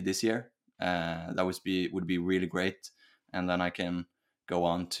 2070 this year, that would be really great. And then I can go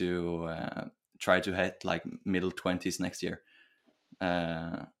on to try to hit like middle 20s next year.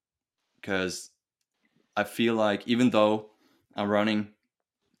 Because I feel like even though I'm running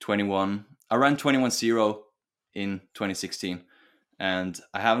 21, I ran 21.0 in 2016, and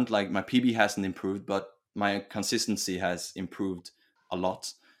I haven't like my PB hasn't improved, but my consistency has improved a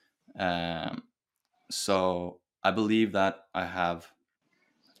lot. So I believe that I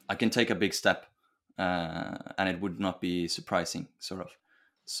can take a big step, and it would not be surprising, sort of.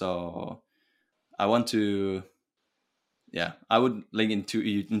 So I want to, yeah, I would like in 2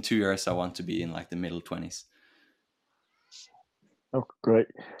 years I want to be in like the middle 20s. Oh, great.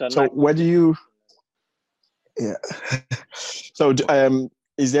 So So like, where do you? Yeah. So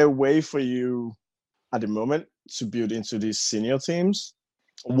is there a way for you at the moment to build into these senior teams?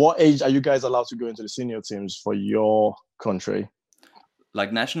 What age are you guys allowed to go into the senior teams for your country?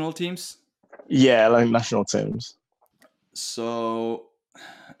 Like national teams? Yeah, like national teams. So,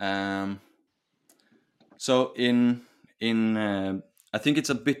 so in I think it's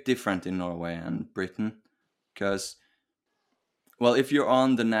a bit different in Norway and Britain, because, well, if you're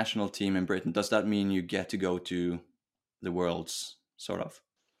on the national team in Britain, does that mean you get to go to the Worlds, sort of?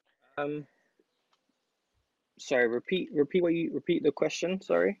 um, sorry, repeat the question.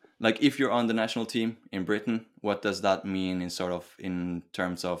 Sorry. Like if you're on the national team in Britain, what does that mean in sort of in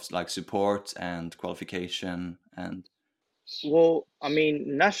terms of like support and qualification and? Well, I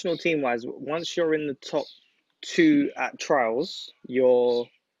mean, national team wise, once you're in the top two at trials, you're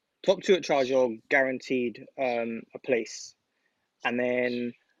guaranteed a place, and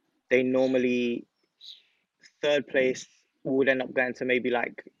then they normally third place would end up going to maybe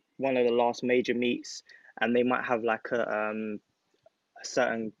like one of the last major meets, and they might have like a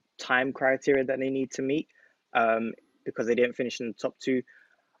certain time criteria that they need to meet because they didn't finish in the top two,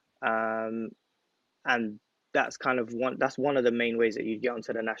 and that's kind of one of the main ways that you get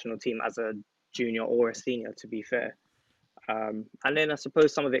onto the national team as a junior or a senior, to be fair. And then I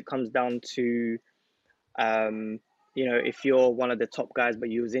suppose some of it comes down to if you're one of the top guys but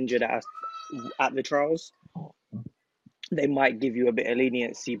you was injured at the trials, they might give you a bit of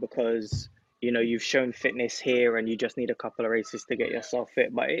leniency because you've shown fitness here and you just need a couple of races to get yourself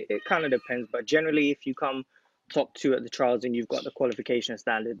fit. But it kind of depends. But generally, if you come top two at the trials and you've got the qualification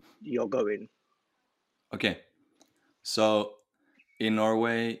standard, you're going. Okay, so in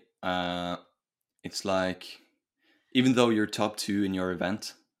Norway, it's like even though you're top two in your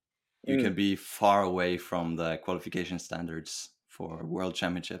event, you can be far away from the qualification standards for World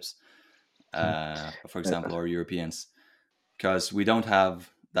Championships, for example, or Europeans, because we don't have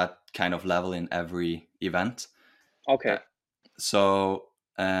that kind of level in every event. Okay. So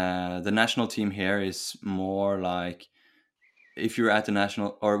the national team here is more like if you're at the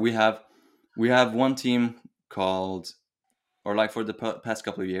national, or we have one team called, or like for the past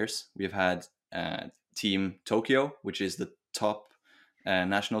couple of years, we've had Team Tokyo, which is the top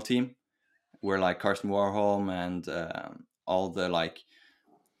national team, where like Karsten Warholm and all the like,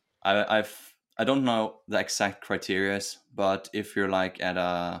 I don't know the exact criterias, but if you're like at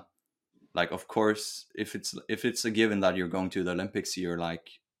a, like, of course, if it's a given that you're going to the Olympics, you're like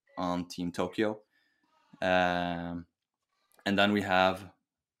on Team Tokyo, and then we have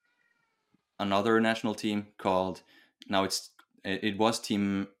another national team called, now it was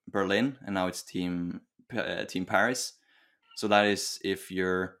Team Berlin and now it's Team Paris. So that is if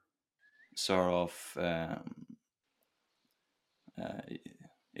you're sort of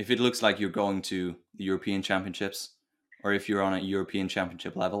if it looks like you're going to the European Championships, or if you're on a European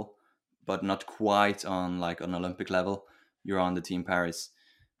Championship level but not quite on like an Olympic level, you're on the Team Paris.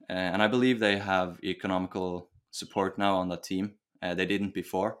 And I believe they have economical support now on that team. They didn't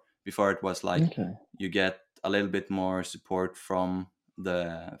before. Before it was like you get a little bit more support from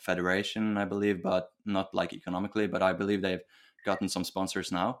the federation, I believe, but not like economically. But I believe they've gotten some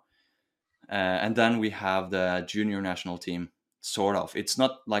sponsors now. And then we have the junior national team, sort of. It's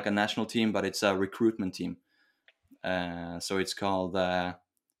not like a national team, but it's a recruitment team. So it's called the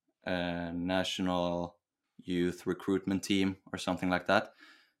National Youth Recruitment Team or something like that.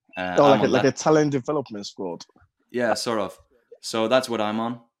 like a talent development squad. Yeah, sort of. So that's what I'm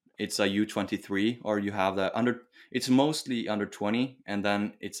on. It's a U23, or you have the under. It's mostly under 20, and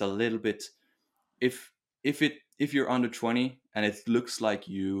then it's a little bit. If if you're under 20 and it looks like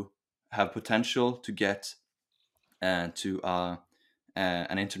you have potential to get to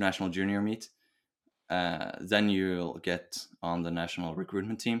an international junior meet, then you'll get on the national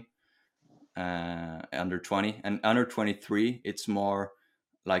recruitment team. Under 20 and under 23, it's more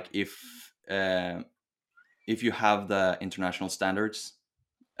like if you have the international standards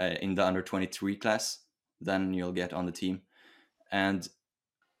in the under 23 class, then you'll get on the team. And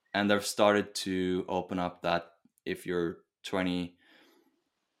they've started to open up that if you're 20,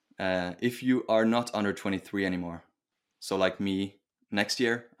 if you are not under 23 anymore, so like me, next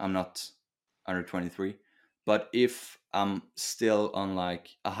year I'm not under 23, but if I'm still on like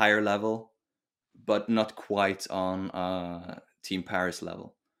a higher level but not quite on Team Paris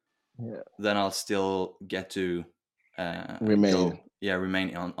level, then I'll still get to Remain.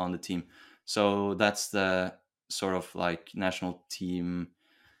 remain on the team. So that's the sort of like national team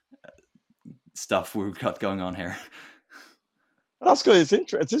stuff we've got going on here. That's good. It's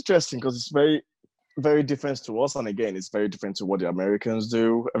interesting because it's very, very different to us, and again, it's very different to what the Americans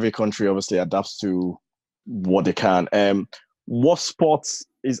do. Every country obviously adapts to what they can. What sports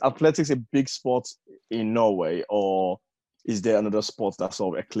is athletics a big sport in Norway, or is there another sport that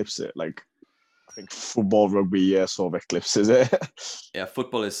sort of eclipses it? Like, I think football, rugby, sort of eclipses it. Yeah,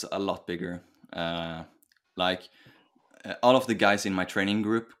 football is a lot bigger. Like all of the guys in my training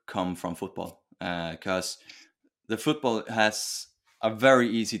group come from football, because the football has a very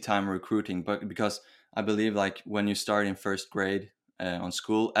easy time recruiting, but because I believe like when you start in first grade on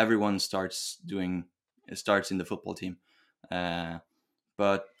school, everyone starts in the football team.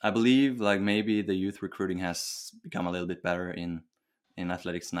 But I believe like maybe the youth recruiting has become a little bit better in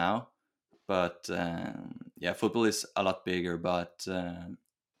athletics now. But yeah, football is a lot bigger. But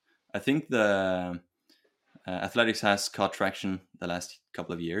I think the athletics has caught traction the last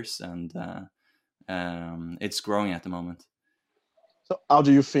couple of years, and it's growing at the moment. So, how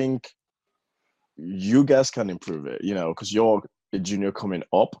do you think you guys can improve it? You know, because you're a junior coming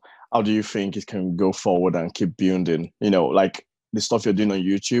up. How do you think it can go forward and keep building? You know, like the stuff you're doing on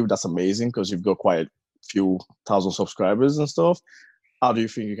YouTube, that's amazing because you've got quite a few thousand subscribers and stuff. How do you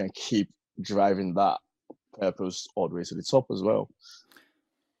think you can keep driving that purpose all the way to the top as well?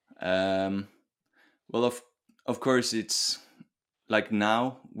 Well, of course, it's like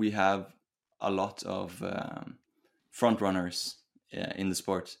now we have a lot of front runners in the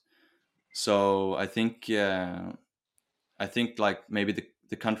sport. So I think like maybe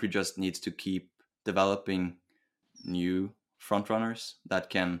the country just needs to keep developing new front runners that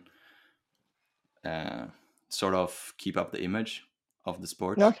can sort of keep up the image of the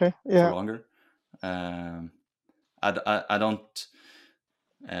sport for longer. I don't.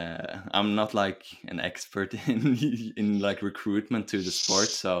 I'm not like an expert in like recruitment to the sport,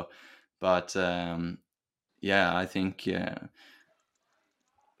 so but yeah, I think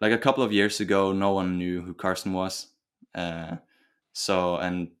like a couple of years ago, no one knew who Carson was. So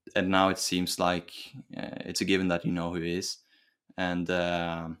and now it seems like it's a given that you know who he is, and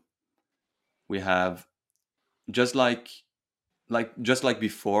we have just like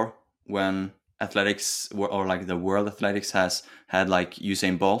before when athletics or like the world athletics has had like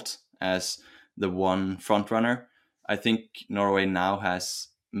Usain Bolt as the one front runner. I think Norway now has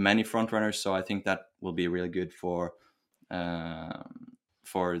many front runners, so I think that will be really good for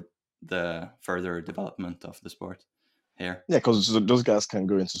the further development of the sport here. Yeah, because those guys can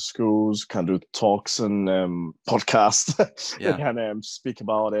go into schools, can do talks and podcasts. Yeah. They can speak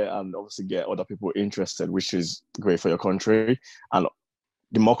about it and obviously get other people interested, which is great for your country. And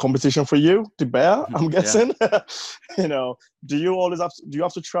the more competition for you, the better, I'm guessing. Yeah. You know, do you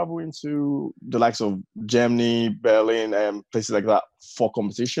have to travel into the likes of Germany, Berlin, and places like that for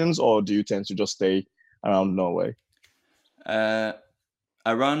competitions, or do you tend to just stay around Norway?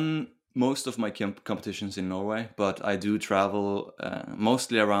 I run most of my competitions in Norway, but I do travel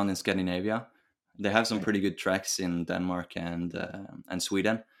mostly around in Scandinavia. They have some pretty good tracks in Denmark and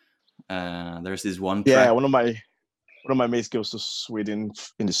Sweden. There's this one track. Yeah, one of my mates goes to Sweden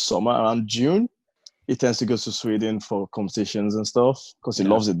in the summer around June. He tends to go to Sweden for competitions and stuff because he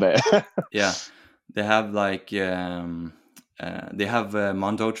loves it there. Yeah, they have like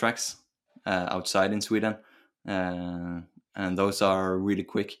Mondo tracks outside in Sweden, and those are really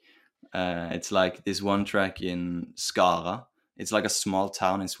quick. It's like this one track in Skara. It's like a small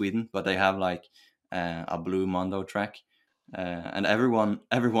town in Sweden, but they have like a blue Mondo track, and every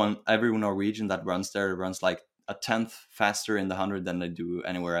Norwegian that runs there runs like a tenth faster in the 100 than they do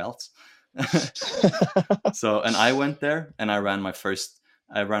anywhere else. So, and I went there and I ran my first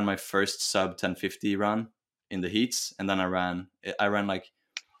sub 1050 run in the heats, and then I ran like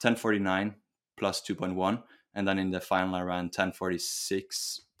 1049 plus 2.1, and then in the final I ran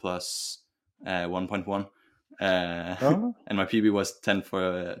 1046 plus 1.1, and my PB was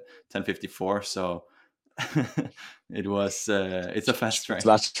 1054. So it was it's a fast track.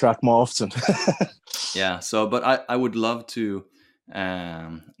 Let's track more often. Yeah. So, but I would love to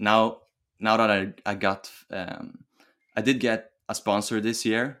now that I got I did get a sponsor this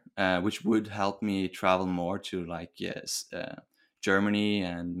year, which would help me travel more to like Germany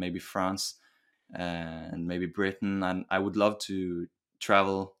and maybe France and maybe Britain, and I would love to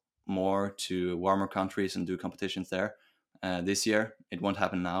travel more to warmer countries and do competitions there this year. It won't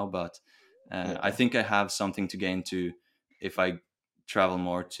happen now, but I think I have something to gain to if I travel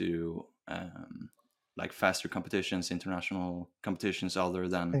more to like faster competitions, international competitions, other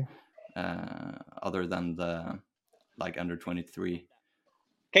than the like under 23.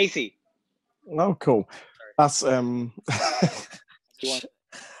 Casey. Oh, cool. That's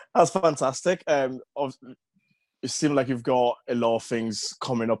that's fantastic. It seems like you've got a lot of things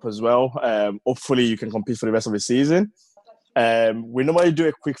coming up as well. Hopefully you can compete for the rest of the season. We normally do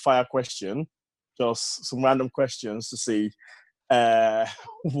a quick fire question, just some random questions to see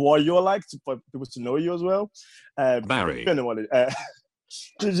what you're like, for people to know you as well. Barry.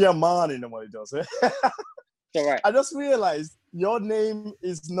 DJ Armani normally does it. All right. I just realized your name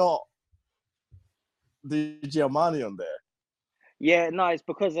is not DJ Armani on there. Yeah, no, it's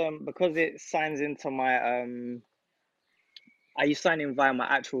because it signs into my I sign in via my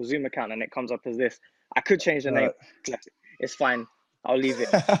actual Zoom account and it comes up as this. I could change the name. It's fine. I'll leave it.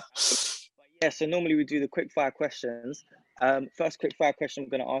 Yeah, so normally we do the quick fire questions. First quick fire question I'm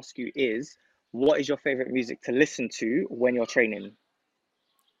going to ask you is, what is your favorite music to listen to when you're training?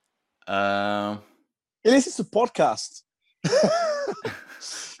 He listens to podcasts.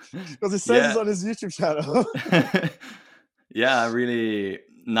 Because he says it's on his YouTube channel. Yeah, really,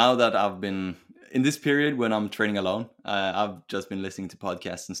 now that I've been in this period when I'm training alone, I've just been listening to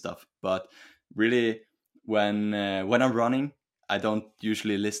podcasts and stuff. But really, when I'm running, I don't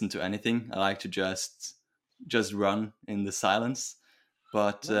usually listen to anything. I like to just run in the silence.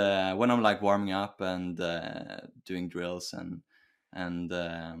 But when I'm like warming up and doing drills and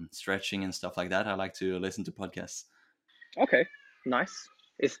stretching and stuff like that, I like to listen to podcasts. Okay, nice.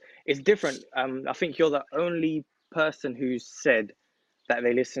 It's different. I think you're the only person who's said that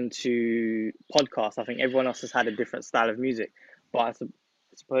they listen to podcasts. I think everyone else has had a different style of music, but I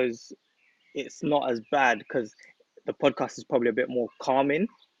suppose it's not as bad because the podcast is probably a bit more calming,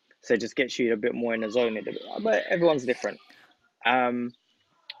 so it just gets you a bit more in the zone. But everyone's different. All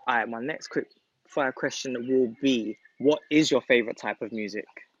right, my next quick fire question will be, what is your favorite type of music?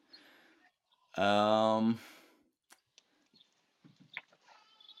 I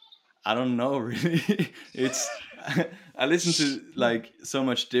don't know really. It's I listen to like so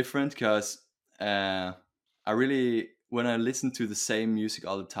much different because I really, when I listen to the same music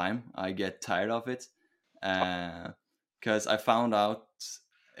all the time, I get tired of it. Because I found out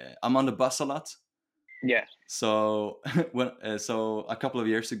I'm on the bus a lot. Yeah. So so a couple of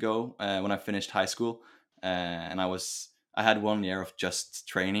years ago, when I finished high school, and I had 1 year of just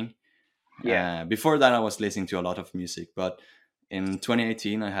training. Yeah. Before that, I was listening to a lot of music, but in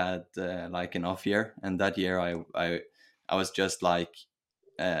 2018, I had like an off year, and that year I was just like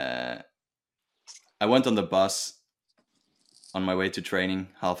I went on the bus on my way to training,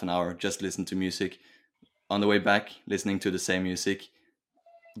 half an hour, just listen to music. On the way back, listening to the same music.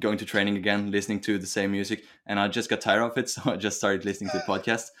 Going to training again, listening to the same music, and I just got tired of it, so I just started listening to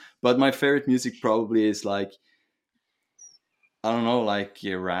podcasts. But my favorite music probably is like, I don't know, like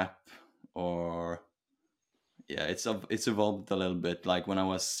rap, or yeah, it's evolved a little bit. Like when I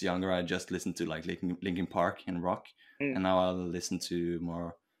was younger, I just listened to like Linkin Park and rock, and now I'll listen to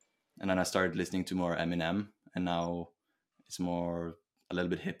more. And then I started listening to more Eminem, and now it's more a little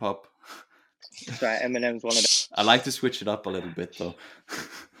bit hip hop. That's right, Eminem's one of them. I like to switch it up a little bit though.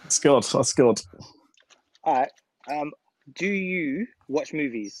 That's good. That's good. All right. Do you watch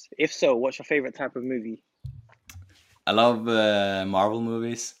movies? If so, what's your favorite type of movie? I love Marvel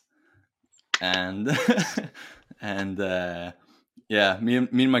movies, and and yeah, me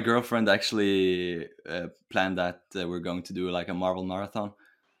and my girlfriend actually planned that we're going to do like a Marvel marathon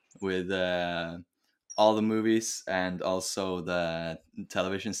with all the movies and also the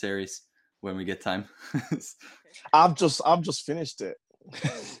television series when we get time. I've just finished it.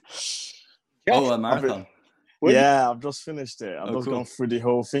 Oh, a marathon. Yeah, I've just finished it. I've just cool. gone through the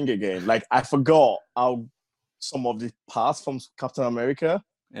whole thing again. Like I forgot how some of the parts from Captain America.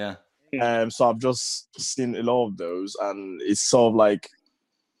 Yeah. So I've just seen a lot of those, and it's sort of like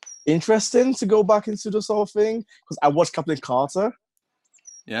interesting to go back into the sort of thing because I watched Captain Carter,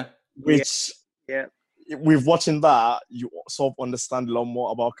 Yeah. which Yeah. with watching that you sort of understand a lot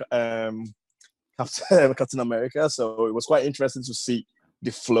more about Captain America. So it was quite interesting to see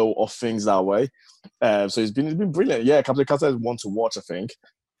the flow of things that way. So it's been brilliant. Yeah, Captain Carter is one to watch, I think,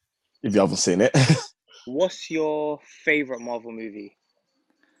 if you haven't seen it. What's your favorite Marvel movie?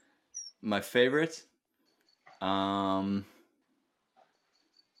 My favorite, I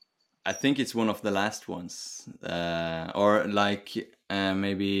think it's one of the last ones, or like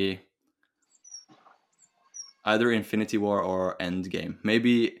maybe either Infinity War or Endgame.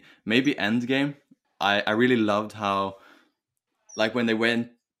 Maybe Endgame. I really loved how, like, when they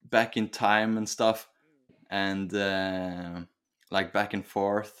went back in time and stuff, and like back and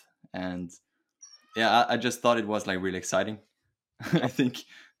forth, and yeah, I just thought it was like really exciting. I think.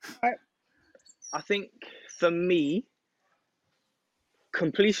 I think for me,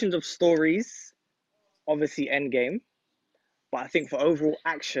 completions of stories, obviously Endgame, but I think for overall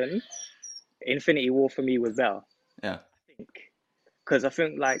action, Infinity War for me was better. Yeah. Because I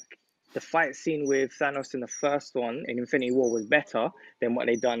think like the fight scene with Thanos in the first one in Infinity War was better than what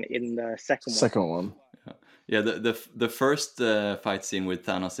they done in the second one. Yeah, the first fight scene with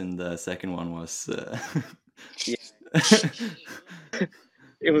Thanos in the second one was. Yeah.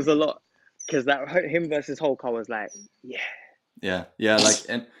 It was a lot because that him versus Hulk, I was like, yeah. Yeah, like,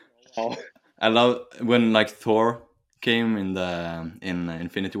 and I love when like Thor came in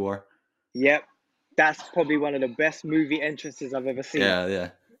Infinity War. Yep, that's probably one of the best movie entrances I've ever seen. Yeah.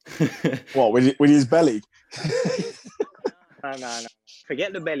 What, with his belly? No.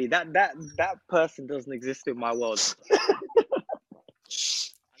 Forget the belly. That person doesn't exist in my world.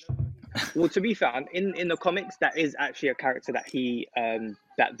 Well, to be fair, in the comics, that is actually a character that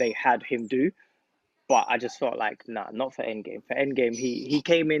that they had him do. But I just felt like, nah, not for Endgame. For Endgame, he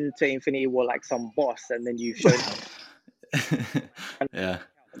came into Infinity War like some boss, and then you showed yeah,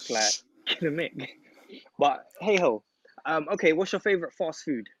 like in a mick. But hey ho, okay, what's your favorite fast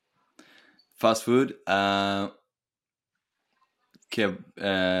food? Fast food, kebab.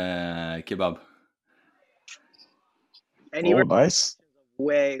 Any nice.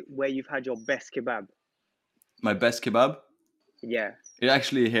 where you've had your best kebab? My best kebab? Yeah. It's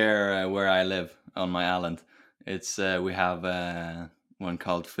actually here where I live on my island. It's we have one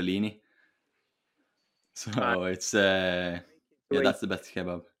called Fellini. So it's yeah, that's the best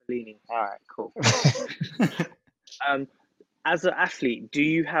kebab. Fellini. All right, cool. As an athlete, do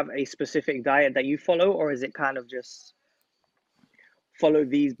you have a specific diet that you follow, or is it kind of just follow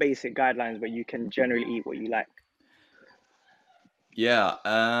these basic guidelines where you can generally eat what you like? Yeah,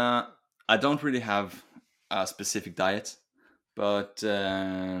 I don't really have a specific diet, but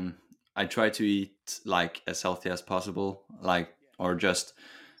I try to eat like as healthy as possible, like, or just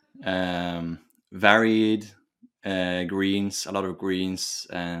varied greens, a lot of greens,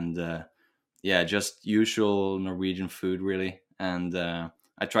 and yeah, just usual Norwegian food really. And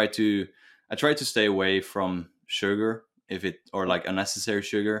I try to stay away from sugar if it, or like unnecessary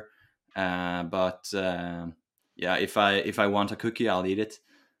sugar. But yeah, if I want a cookie, I'll eat it.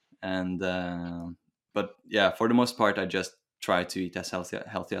 And but yeah, for the most part, I just try to eat as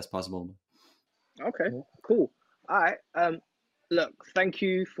healthy as possible. Okay, cool. All right. Look, thank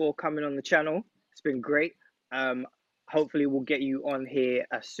you for coming on the channel. It's been great. Hopefully we'll get you on here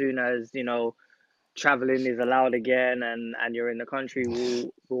as soon as, traveling is allowed again and you're in the country.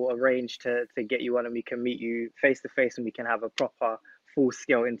 We'll arrange to get you on and we can meet you face to face and we can have a proper full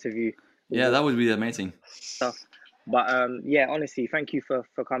scale interview. Yeah, that would be amazing. Stuff. But yeah, honestly, thank you for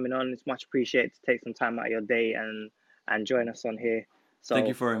coming on. It's much appreciated to take some time out of your day and join us on here. So thank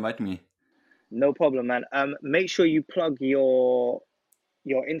you for inviting me. No problem, man. Make sure you plug your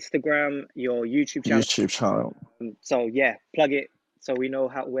Instagram, your YouTube channel. So yeah, plug it so we know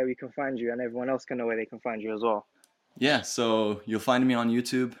where we can find you and everyone else can know where they can find you as well. Yeah, so you'll find me on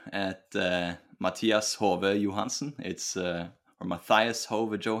YouTube at Mathias Johansen. It's or Mathias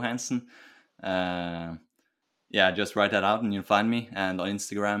Johansen. Yeah, just write that out and you'll find me. And on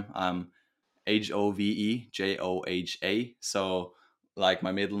Instagram, I'm HoveJoha. So like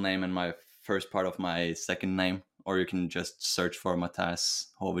my middle name and my first part of my second name. Or you can just search for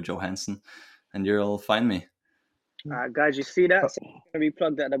Mathias Johansen and you'll find me. Guys, you see that? So it's going to be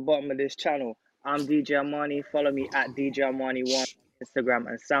plugged at the bottom of this channel. I'm DJ Armani. Follow me at DJ Armani1 Instagram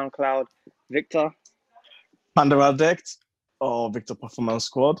and SoundCloud. Victor? Panda Addict or Victor Performance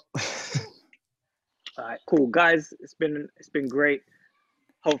Squad. All right, cool. Guys, it's been great.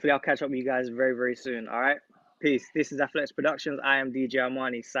 Hopefully I'll catch up with you guys very, very soon. All right? Peace. This is Athletics Productions. I am DJ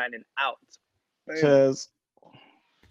Armani signing out. Boom. Cheers.